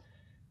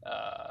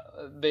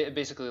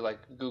basically like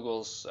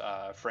Google's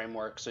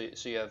framework. So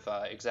you have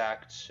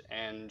exact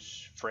and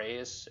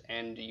phrase,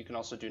 and you can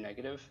also do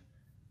negative.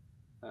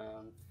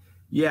 Um,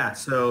 Yeah.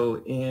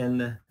 So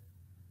in,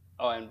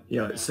 oh, and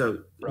so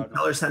in broad Seller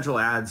market. Central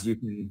ads, you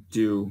can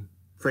do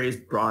phrase,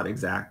 broad,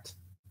 exact.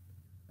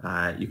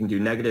 You can do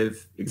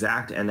negative,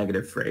 exact, and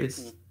negative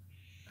phrase.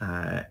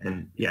 Mhm.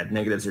 And yeah,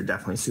 negatives are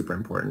definitely super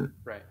important.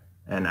 Right.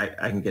 And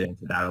I can get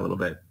into that a little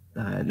bit.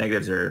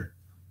 Negatives are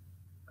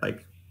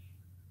like,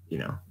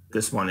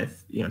 this one,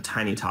 if,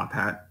 tiny top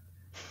hat,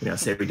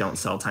 say we don't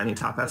sell tiny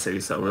top hats, say we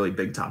sell really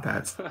big top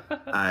hats,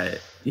 people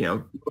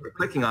are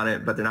clicking on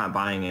it, but they're not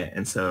buying it.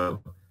 And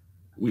so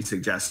we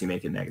suggest you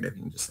make it negative.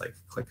 You can just like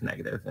click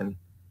negative and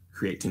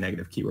create 2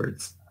 negative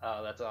keywords.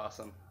 Oh, that's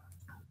awesome.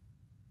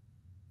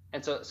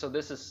 And so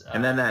this is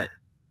And then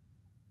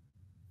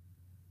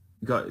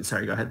go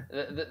ahead.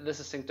 this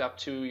is synced up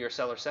to your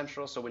Seller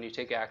Central. So when you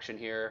take action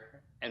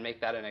here and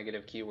make that a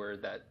negative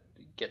keyword, that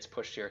gets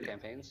pushed to your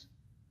campaigns.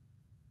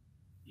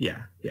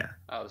 Yeah. Yeah.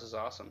 Oh, this is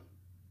awesome.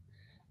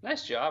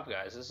 Nice job,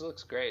 guys. This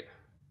looks great.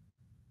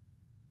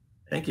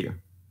 Thank you.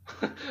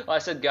 Well, I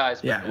said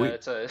guys, but Yeah,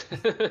 it's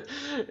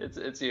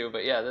it's you.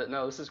 But yeah,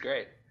 no, this is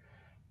great.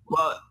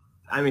 Well,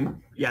 I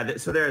mean, yeah,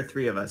 so there are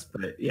 3 of us,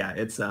 but yeah,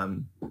 it's,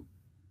 it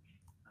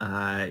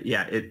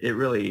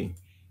really,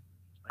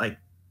 like,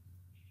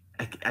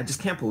 I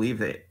just can't believe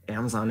that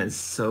Amazon is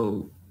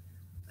so,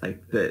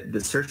 like,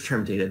 the search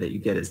term data that you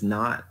get is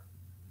not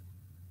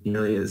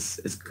nearly as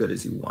good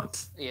as you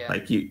want. Yeah.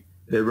 Like the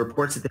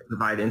reports that they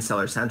provide in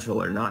Seller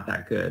Central are not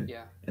that good.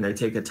 Yeah. And they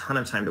take a ton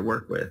of time to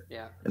work with.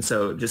 Yeah. And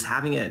so just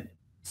having it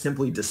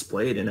simply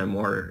displayed in a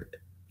more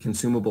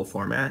consumable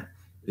format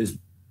is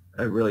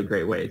a really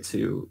great way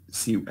to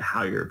see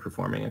how you're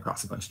performing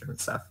across a bunch of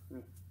different stuff.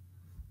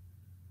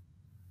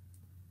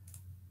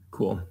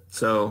 Cool.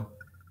 So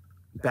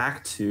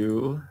back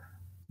to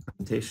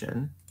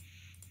presentation.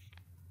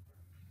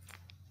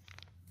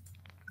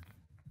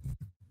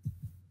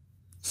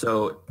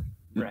 So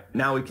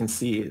now we can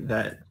see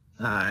that,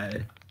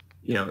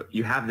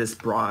 you have this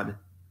broad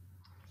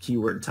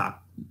keyword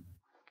top.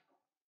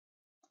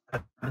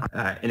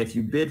 And if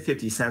you bid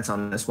 50 cents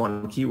on this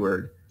one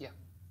keyword,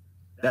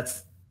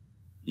 that's,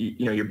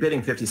 you're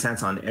bidding 50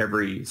 cents on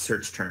every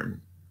search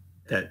term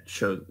that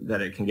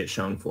it can get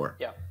shown for.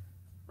 Yeah.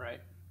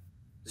 Right.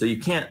 So you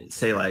can't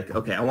say like,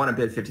 okay, I want to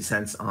bid 50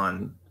 cents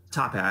on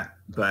top hat,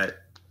 but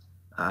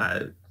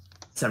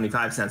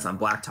 75 cents on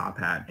black top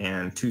hat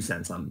and 2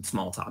 cents on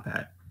small top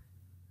hat.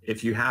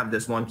 If you have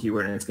this one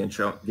keyword and it's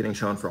getting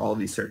shown for all of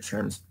these search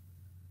terms,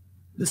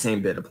 the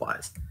same bid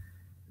applies.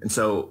 And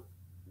so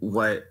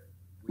what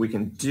we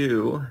can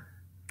do,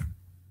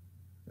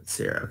 let's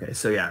see here. Okay,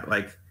 so yeah,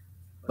 like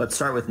let's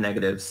start with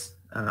negatives.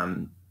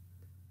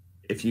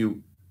 If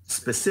you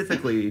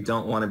specifically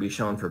don't want to be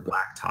shown for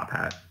black top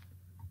hat,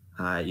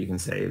 you can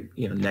say,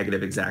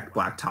 negative exact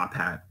black top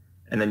hat,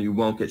 and then you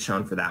won't get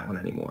shown for that one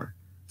anymore.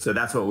 So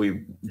that's what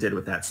we did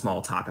with that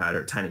small top hat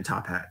or tiny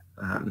top hat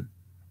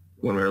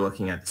when we were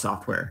looking at the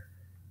software.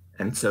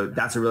 And so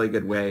that's a really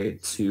good way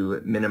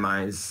to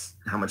minimize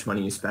how much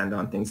money you spend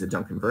on things that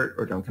don't convert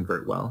or don't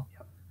convert well.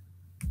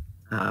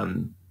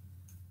 And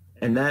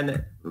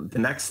then the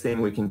next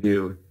thing we can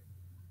do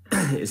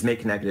is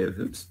make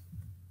negative,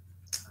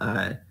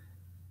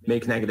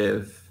 make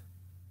negative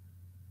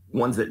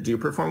ones that do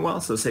perform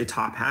well. So say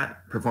top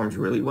hat performs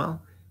really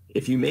well.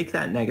 If you make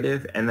that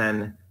negative and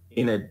then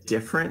in a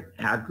different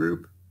ad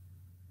group,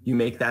 you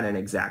make that an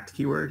exact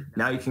keyword.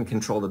 Now you can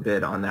control the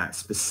bid on that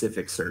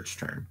specific search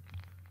term.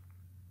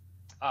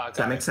 Does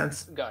that make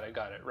sense? Got it.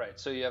 Right.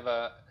 So you have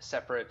a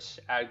separate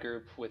ad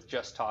group with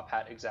just top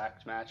hat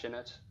exact match in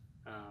it.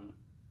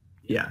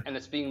 Yeah. And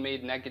it's being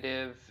made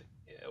negative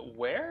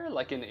where?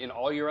 Like in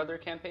all your other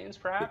campaigns,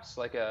 perhaps?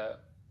 Like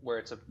where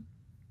it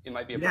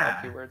might be a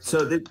broad keyword?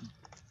 So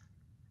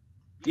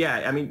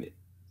I mean,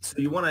 so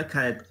you want to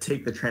kind of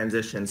take the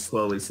transition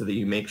slowly so that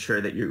you make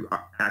sure that you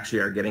actually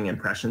are getting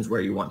impressions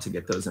where you want to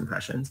get those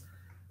impressions.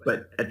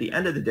 But at the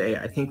end of the day,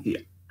 I think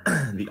the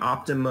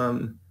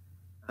optimum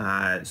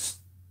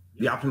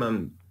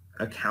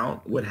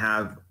account would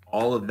have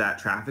all of that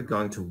traffic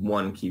going to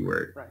one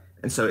keyword. Right.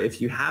 And so if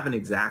you have an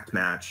exact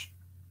match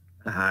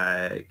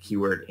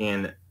keyword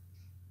in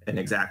an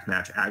exact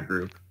match ad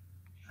group,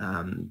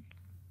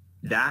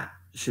 that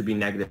should be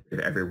negative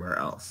everywhere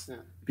else. Yeah.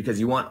 Because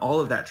you want all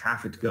of that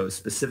traffic to go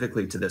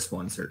specifically to this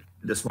one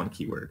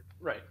keyword.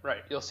 Right.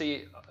 You'll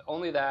see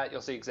only that.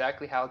 You'll see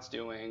exactly how it's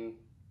doing.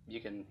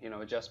 You can,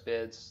 adjust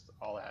bids,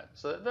 all that.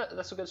 So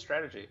that's a good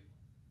strategy.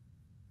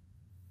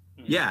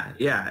 Yeah.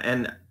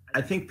 And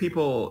I think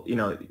people,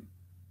 there's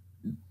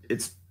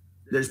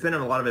been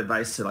a lot of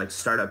advice to like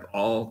start up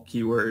all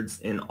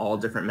keywords in all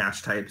different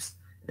match types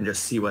and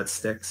just see what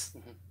sticks.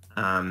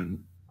 Mm-hmm.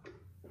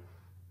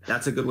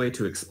 That's a good way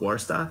to explore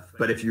stuff.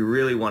 But if you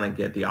really want to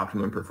get the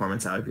optimum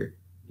performance out of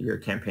your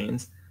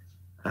campaigns,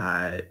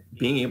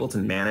 being able to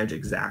manage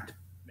exact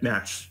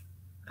match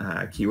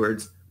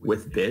keywords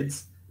with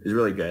bids is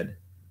really good.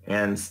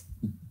 And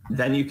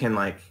then you can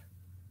like,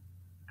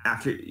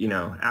 after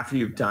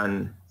you've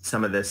done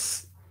some of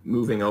this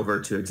moving over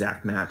to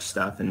exact match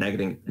stuff and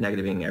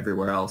negativing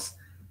everywhere else,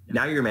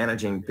 now you're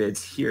managing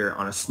bids here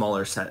on a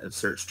smaller set of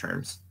search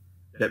terms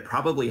that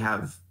probably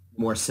have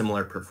more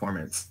similar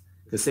performance.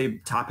 Because say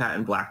Top Hat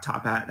and Black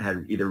Top Hat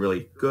had either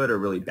really good or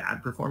really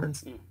bad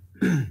performance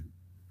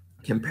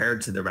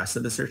compared to the rest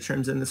of the search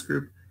terms in this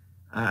group.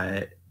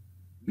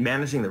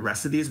 Managing the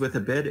rest of these with a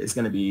bid is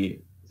going to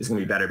be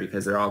better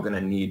because they're all going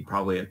to need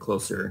probably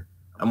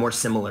a more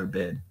similar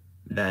bid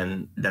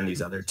than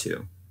these other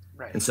two.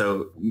 Right. And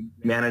so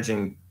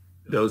managing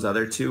those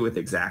other two with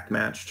exact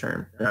match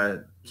term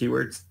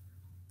keywords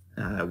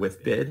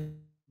with bid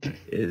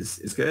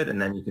is good.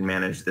 And then you can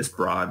manage this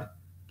broad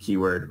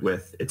keyword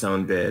with its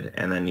own bid,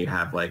 and then you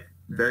have like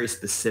very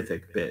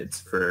specific bids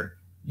for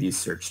these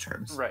search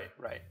terms. Right.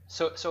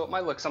 So it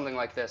might look something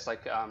like this.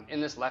 Like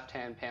in this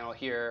left-hand panel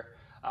here,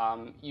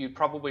 you'd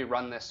probably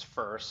run this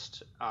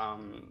first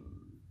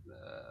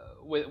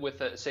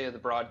with say the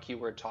broad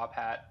keyword Top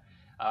Hat.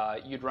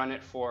 You'd run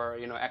it for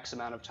X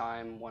amount of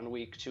time, 1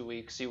 week, 2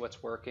 weeks, see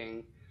what's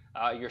working.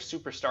 Your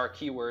superstar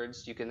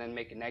keywords you can then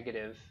make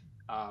negative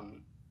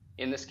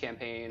in this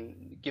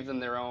campaign. Give them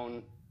their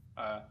own.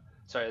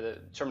 Sorry, the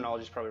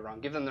terminology is probably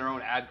wrong. Give them their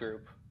own ad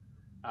group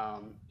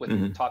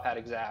with Top Hat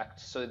exact,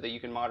 so that you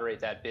can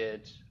moderate that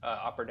bid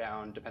up or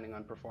down depending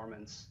on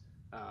performance,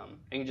 and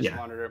you just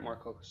monitor it more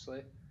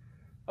closely.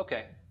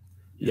 Okay.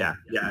 Yeah,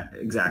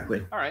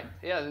 exactly. All right.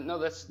 Yeah, no,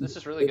 this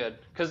is really good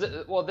because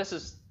this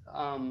is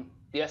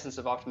the essence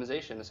of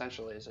optimization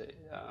essentially. Is it?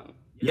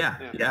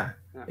 Yeah,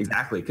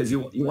 exactly. Because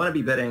you want to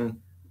be bidding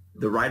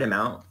the right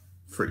amount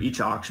for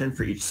each auction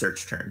for each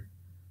search term.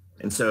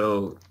 And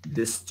so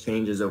this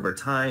changes over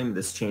time.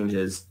 This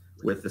changes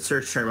with the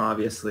search term,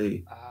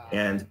 obviously.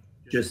 And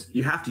just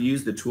you have to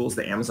use the tools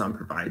that Amazon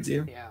provides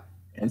you. Yeah.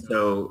 And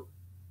so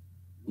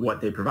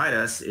what they provide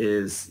us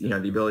is, the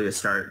ability to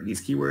start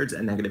these keywords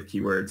and negative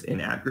keywords in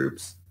ad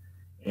groups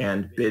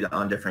and bid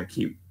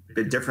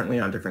differently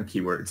on different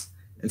keywords.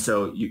 And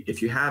so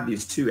if you have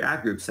these two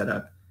ad groups set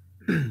up,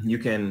 you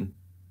can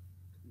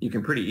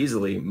pretty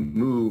easily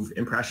move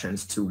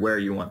impressions to where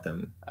you want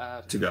them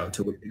to go,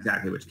 to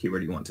exactly which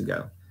keyword you want to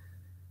go.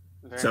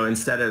 So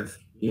instead of,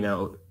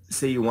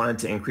 say you wanted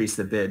to increase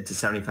the bid to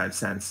 75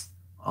 cents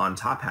on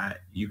Top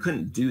Hat, you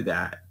couldn't do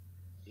that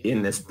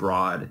in this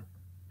broad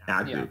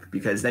ad group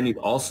because then you'd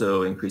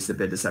also increase the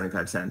bid to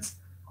 75 cents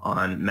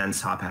on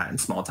men's Top Hat and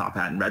small Top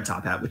Hat and red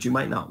Top Hat, which you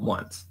might not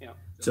want. Yeah.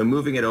 So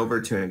moving it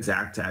over to an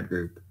exact ad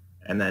group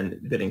and then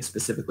bidding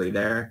specifically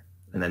there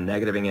and then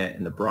negativing it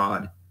in the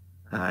broad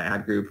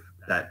ad group,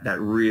 that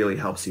really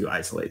helps you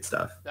isolate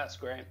stuff. That's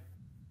great.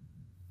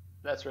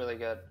 That's really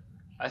good.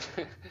 I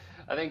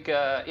think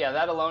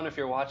that alone, if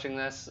you're watching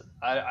this,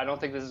 I don't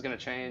think this is going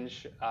to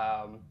change.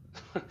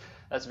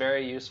 That's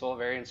very useful,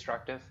 very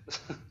instructive.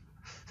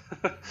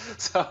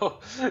 So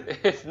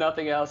if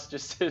nothing else,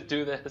 just to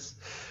do this.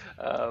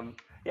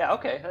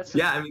 Okay.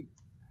 I mean,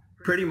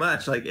 pretty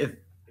much like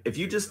if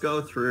you just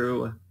go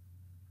through,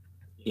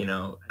 in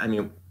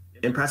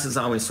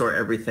Prestozon we sort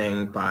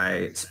everything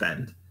by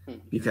spend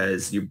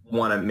because you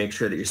want to make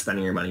sure that you're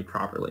spending your money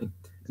properly.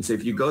 And so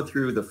if you go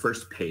through the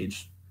first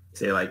page,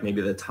 say like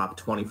maybe the top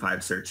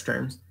 25 search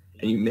terms,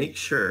 and you make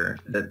sure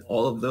that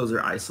all of those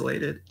are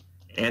isolated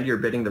and you're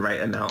bidding the right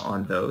amount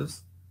on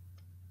those,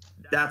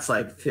 that's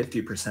like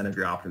 50% of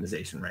your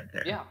optimization right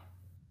there. Yeah.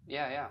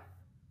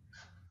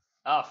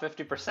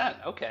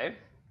 50%. Okay.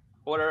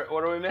 What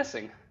are we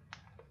missing?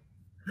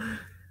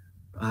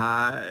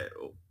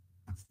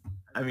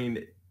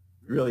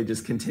 Really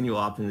just continual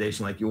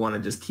optimization. Like you want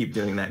to just keep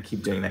doing that.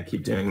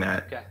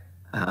 Okay.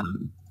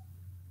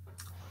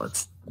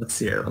 Let's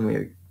see here.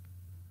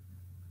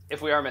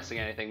 If we are missing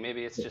anything,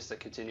 maybe it's just a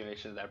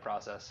continuation of that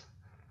process.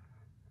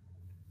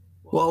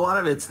 Well, a lot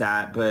of it's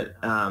that, but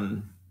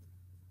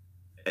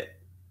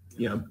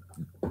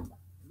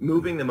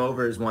moving them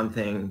over is one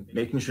thing.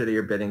 Making sure that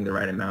you're bidding the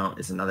right amount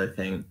is another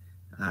thing.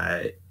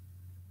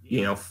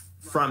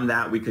 From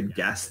that, we could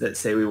guess that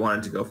say we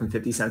wanted to go from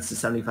 50 cents to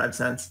 75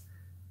 cents,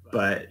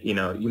 but, you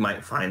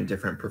might find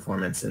different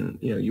performance and,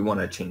 you want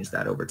to change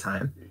that over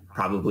time.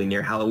 Probably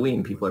near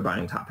Halloween, people are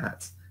buying Top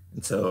Hats.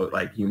 And so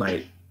like you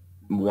might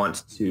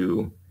want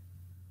to,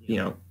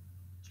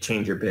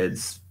 change your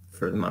bids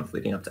for the month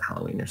leading up to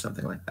Halloween or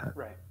something like that.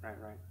 Right.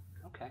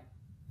 Okay.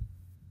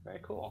 Very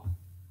cool.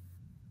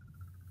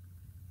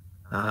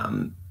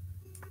 And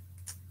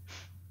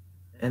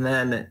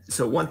then,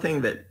 so one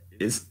thing that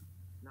is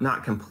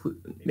not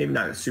maybe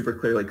not super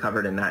clearly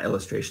covered in that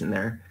illustration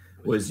there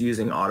was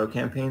using auto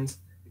campaigns,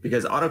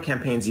 because auto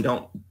campaigns, you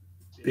don't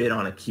bid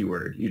on a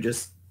keyword. You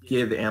just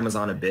give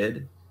Amazon a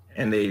bid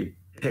and they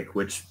pick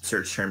which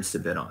search terms to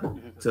bid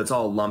on. So it's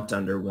all lumped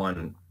under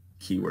one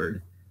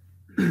keyword.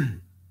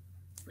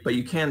 But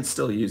you can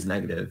still use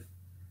negative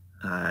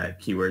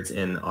keywords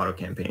in auto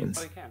campaigns.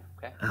 Oh, you can.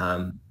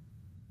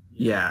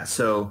 Okay.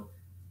 So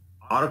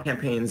auto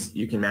campaigns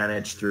you can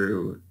manage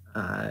through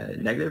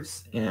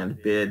negatives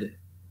and bid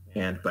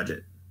and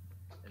budget.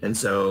 And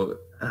so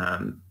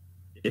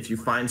if you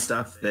find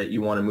stuff that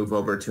you want to move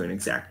over to an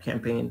exact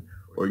campaign,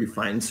 or you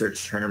find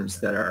search terms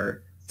that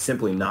are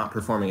simply not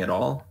performing at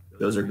all,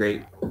 those are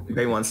great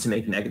ones to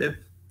make negative.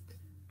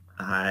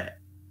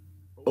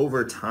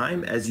 Over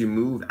time, as you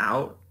move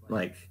out,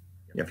 like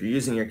if you're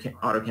using your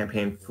auto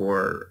campaign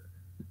for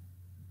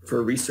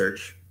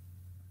research,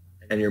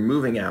 and you're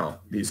moving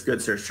out these good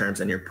search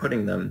terms and you're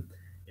putting them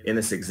in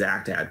this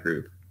exact ad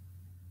group,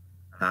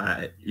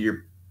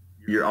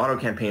 your auto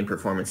campaign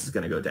performance is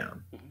going to go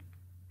down,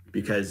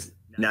 because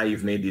now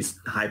you've made these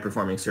high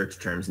performing search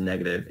terms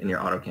negative in your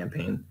auto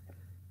campaign.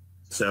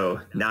 So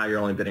now you're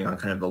only bidding on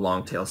kind of the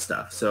long tail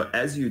stuff. So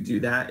as you do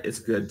that, it's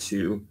good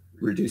to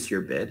reduce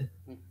your bid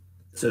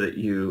so that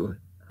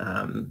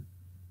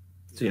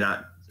so you're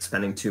not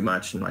spending too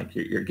much, and like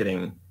you're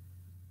getting,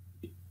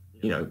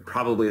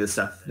 probably the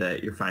stuff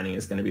that you're finding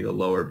is going to be the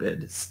lower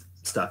bid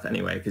stuff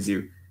anyway, because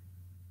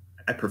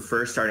I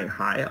prefer starting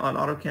high on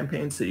auto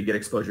campaigns so you get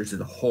exposure to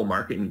the whole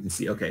market and you can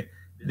see, okay,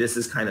 this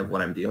is kind of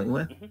what I'm dealing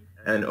with,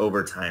 and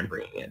over time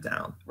bringing it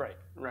down. Right.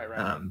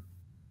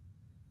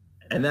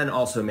 And then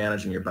also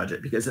managing your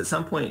budget, because at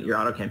some point your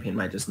auto campaign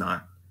might just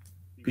not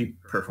be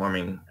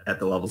performing at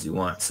the levels you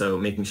want. So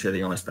making sure that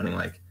you're only spending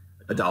like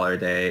 $1 a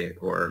day,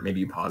 or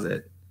maybe you pause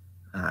it.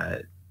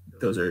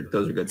 Those are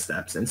good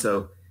steps. And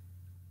so,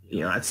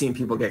 I've seen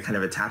people get kind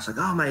of attached, like,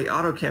 oh, my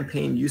auto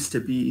campaign used to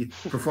be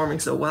performing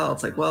so well.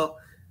 It's like, well,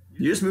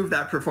 you just move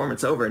that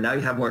performance over, and now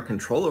you have more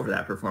control over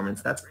that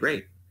performance. That's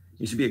great.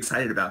 You should be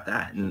excited about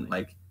that. And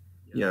like,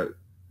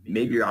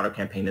 maybe your auto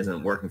campaign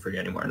isn't working for you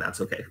anymore, and that's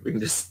okay. We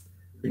can just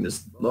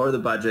lower the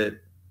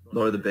budget,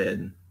 lower the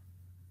bid.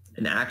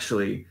 And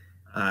actually,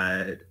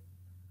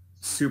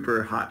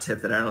 super hot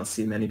tip that I don't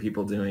see many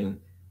people doing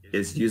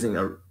is using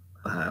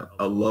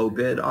a low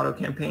bid auto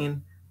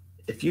campaign.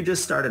 If you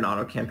just start an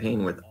auto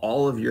campaign with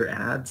all of your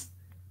ads,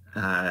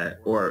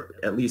 or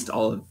at least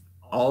all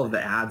of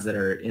the ads that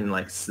are in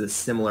like this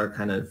similar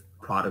kind of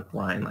product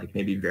line, like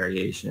maybe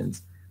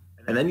variations,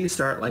 and then you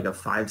start like a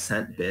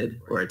 5-cent bid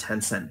or a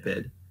 10-cent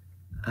bid,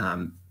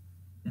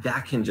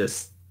 that can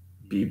just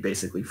be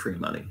basically free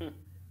money,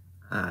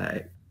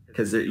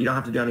 because you don't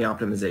have to do any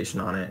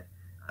optimization on it.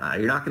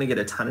 You're not going to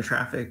get a ton of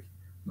traffic,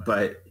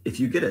 but if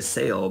you get a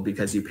sale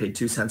because you paid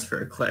 2 cents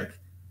for a click,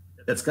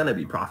 that's going to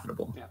be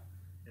profitable. Yeah.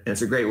 And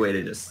it's a great way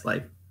to just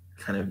like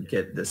kind of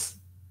get this.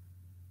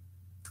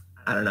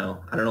 I don't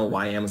know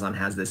why Amazon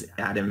has this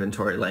ad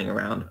inventory laying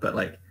around, but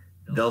like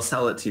they'll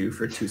sell it to you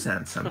for 2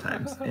 cents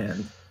sometimes,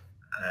 and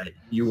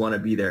you want to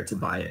be there to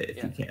buy it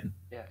if you can.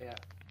 Yeah.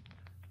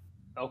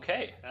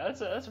 Okay,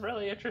 that's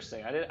really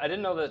interesting. I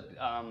didn't know that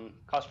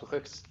cost per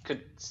clicks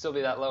could still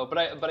be that low, but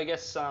I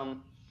guess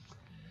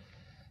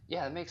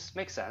it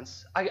makes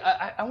sense.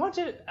 I want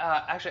to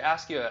actually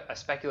ask you a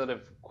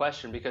speculative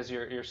question, because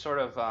you're sort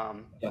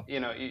of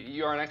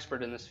you're an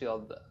expert in this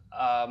field.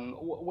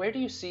 Where do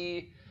you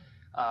see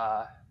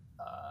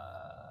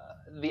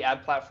the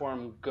ad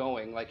platform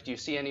going? Like, do you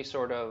see any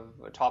sort of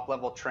top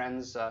level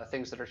trends,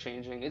 things that are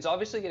changing? It's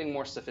obviously getting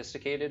more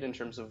sophisticated in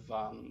terms of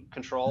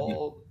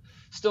control.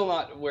 Still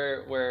not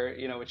where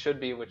it should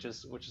be, which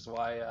is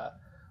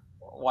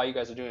why you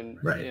guys are doing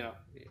right.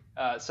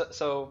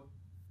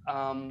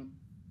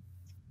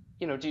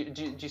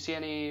 Do you see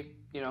any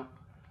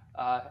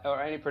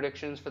or any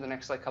predictions for the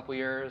next like couple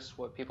years,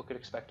 what people could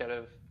expect out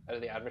of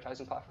the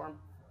advertising platform?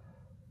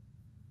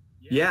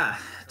 Yeah,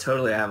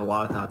 totally. I have a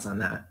lot of thoughts on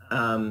that.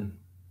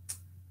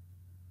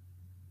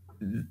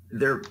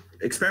 They're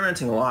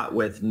experimenting a lot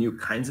with new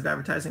kinds of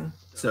advertising.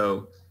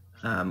 So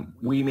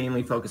we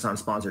mainly focus on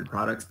sponsored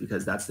products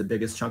because that's the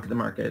biggest chunk of the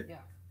market. Yeah.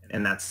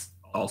 And that's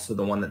also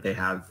the one that they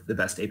have the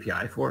best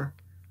API for.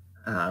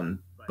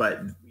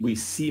 But we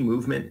see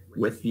movement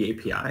with the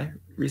API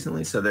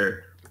recently. So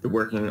they're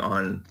working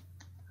on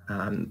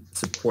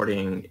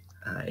supporting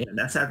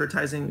AMS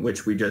advertising,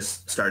 which we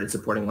just started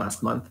supporting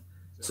last month.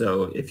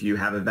 So if you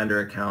have a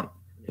vendor account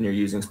and you're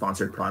using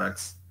sponsored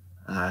products,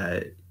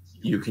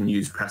 you can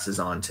use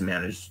Prestozon to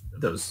manage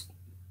those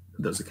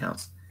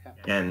accounts.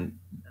 And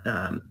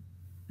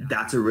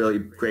that's a really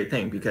great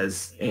thing,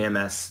 because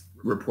AMS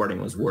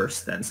reporting was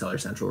worse than Seller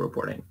Central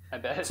reporting. I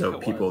bet. So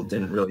people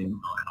didn't really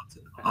know how to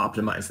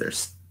optimize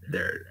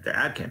their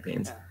ad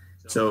campaigns. Yeah.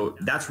 So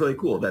that's really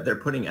cool that they're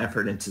putting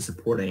effort into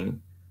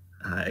supporting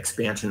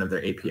expansion of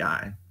their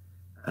API.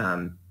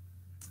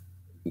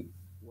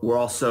 We're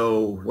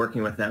also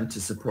working with them to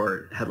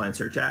support headline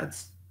search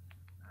ads,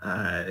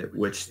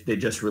 which they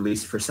just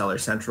released for Seller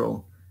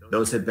Central.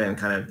 Those have been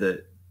kind of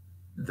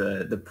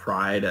the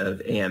pride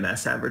of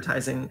AMS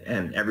advertising,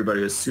 and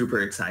everybody was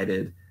super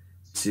excited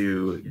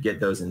to get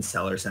those in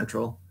Seller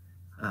Central.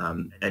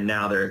 And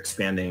now they're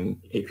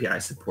expanding API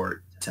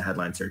support to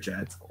headline search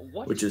ads,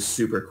 which is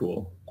super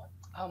cool.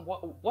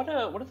 What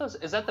are those?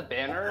 Is that the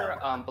banner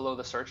below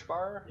the search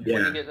bar? Yeah.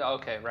 When you get,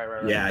 okay,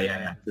 right.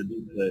 Yeah. So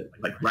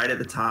like right at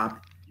the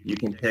top, you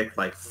can pick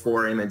like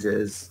 4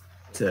 images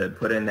to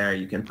put in there.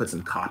 You can put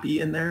some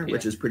copy in there,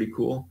 which is pretty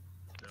cool.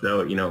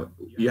 So,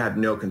 you have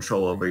no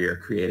control over your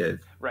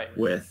creative Right.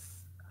 with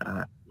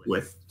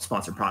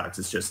sponsored products.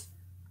 It's just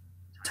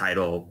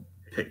title,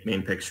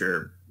 main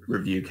picture,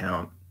 review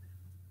count.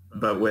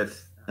 But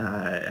with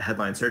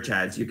headline search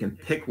ads, you can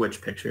pick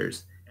which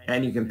pictures,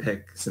 and you can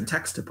pick some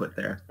text to put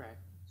there. Right.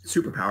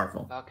 Super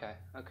powerful. Okay.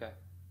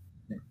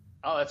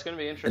 Oh, that's going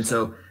to be interesting. And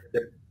so,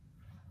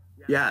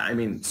 yeah, I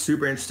mean,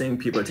 super interesting.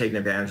 People are taking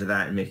advantage of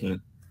that and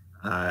making,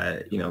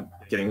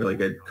 getting really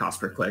good cost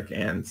per click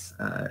and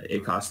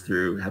ACoS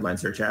through headline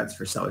search ads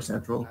for Seller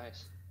Central.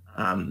 Nice.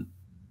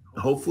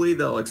 Hopefully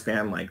they'll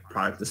expand like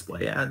product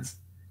display ads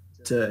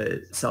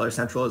to Seller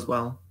Central as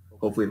well.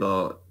 Hopefully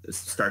they'll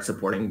start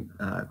supporting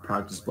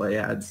product display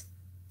ads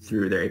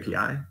through their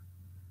API.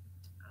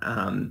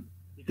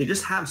 They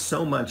just have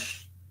so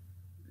much.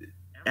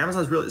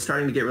 Amazon's really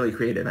starting to get really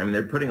creative. I mean,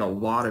 they're putting a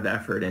lot of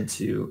effort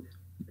into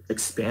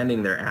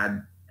expanding their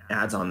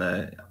ads on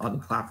the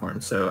platform.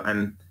 So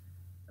I'm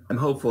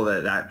hopeful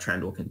that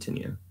trend will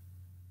continue.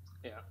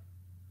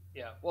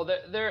 Yeah. Well,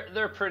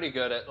 they're pretty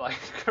good at like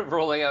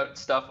rolling out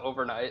stuff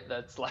overnight.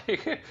 That's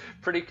like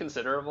pretty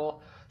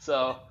considerable.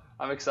 So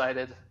I'm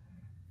excited.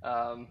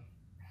 So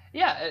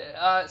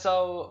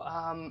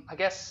I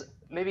guess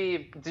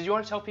maybe did you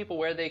want to tell people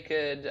where they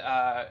could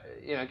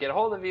get a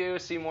hold of you,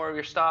 see more of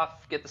your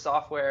stuff, get the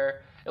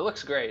software? It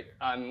looks great.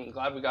 I'm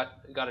glad we got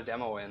a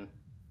demo in.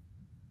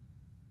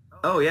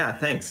 Oh yeah,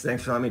 thanks for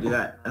letting me do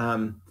that. I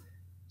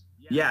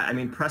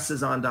mean,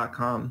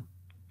 Prestozon.com,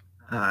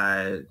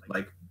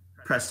 like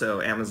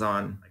Presto,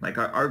 Amazon, like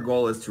our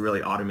goal is to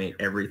really automate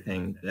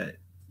everything that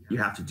you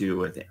have to do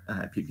with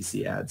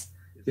PPC ads,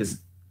 because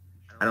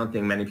I don't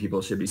think many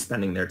people should be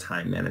spending their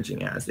time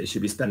managing ads. They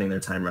should be spending their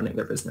time running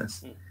their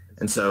business.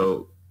 And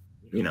so,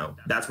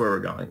 that's where we're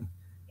going.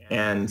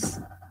 And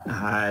so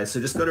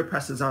just go to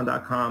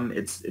Prestozon.com.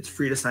 It's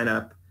free to sign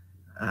up.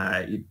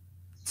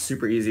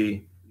 Super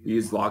easy. We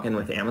use login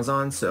with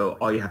Amazon. So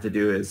all you have to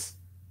do is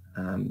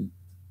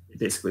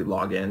basically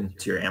log in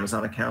to your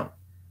Amazon account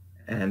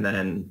and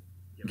then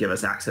give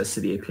us access to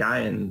the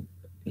API. And,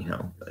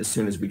 as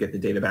soon as we get the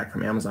data back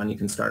from Amazon, you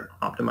can start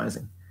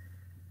optimizing.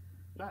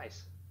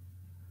 Nice.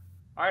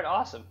 All right,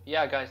 awesome.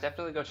 Yeah, guys,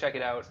 definitely go check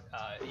it out.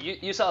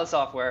 You saw the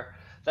software.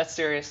 That's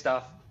serious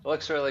stuff. It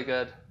looks really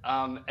good.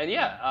 Ben,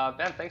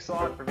 thanks a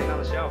lot for being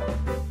on the show.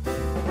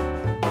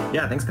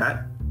 Yeah, thanks,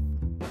 Pat.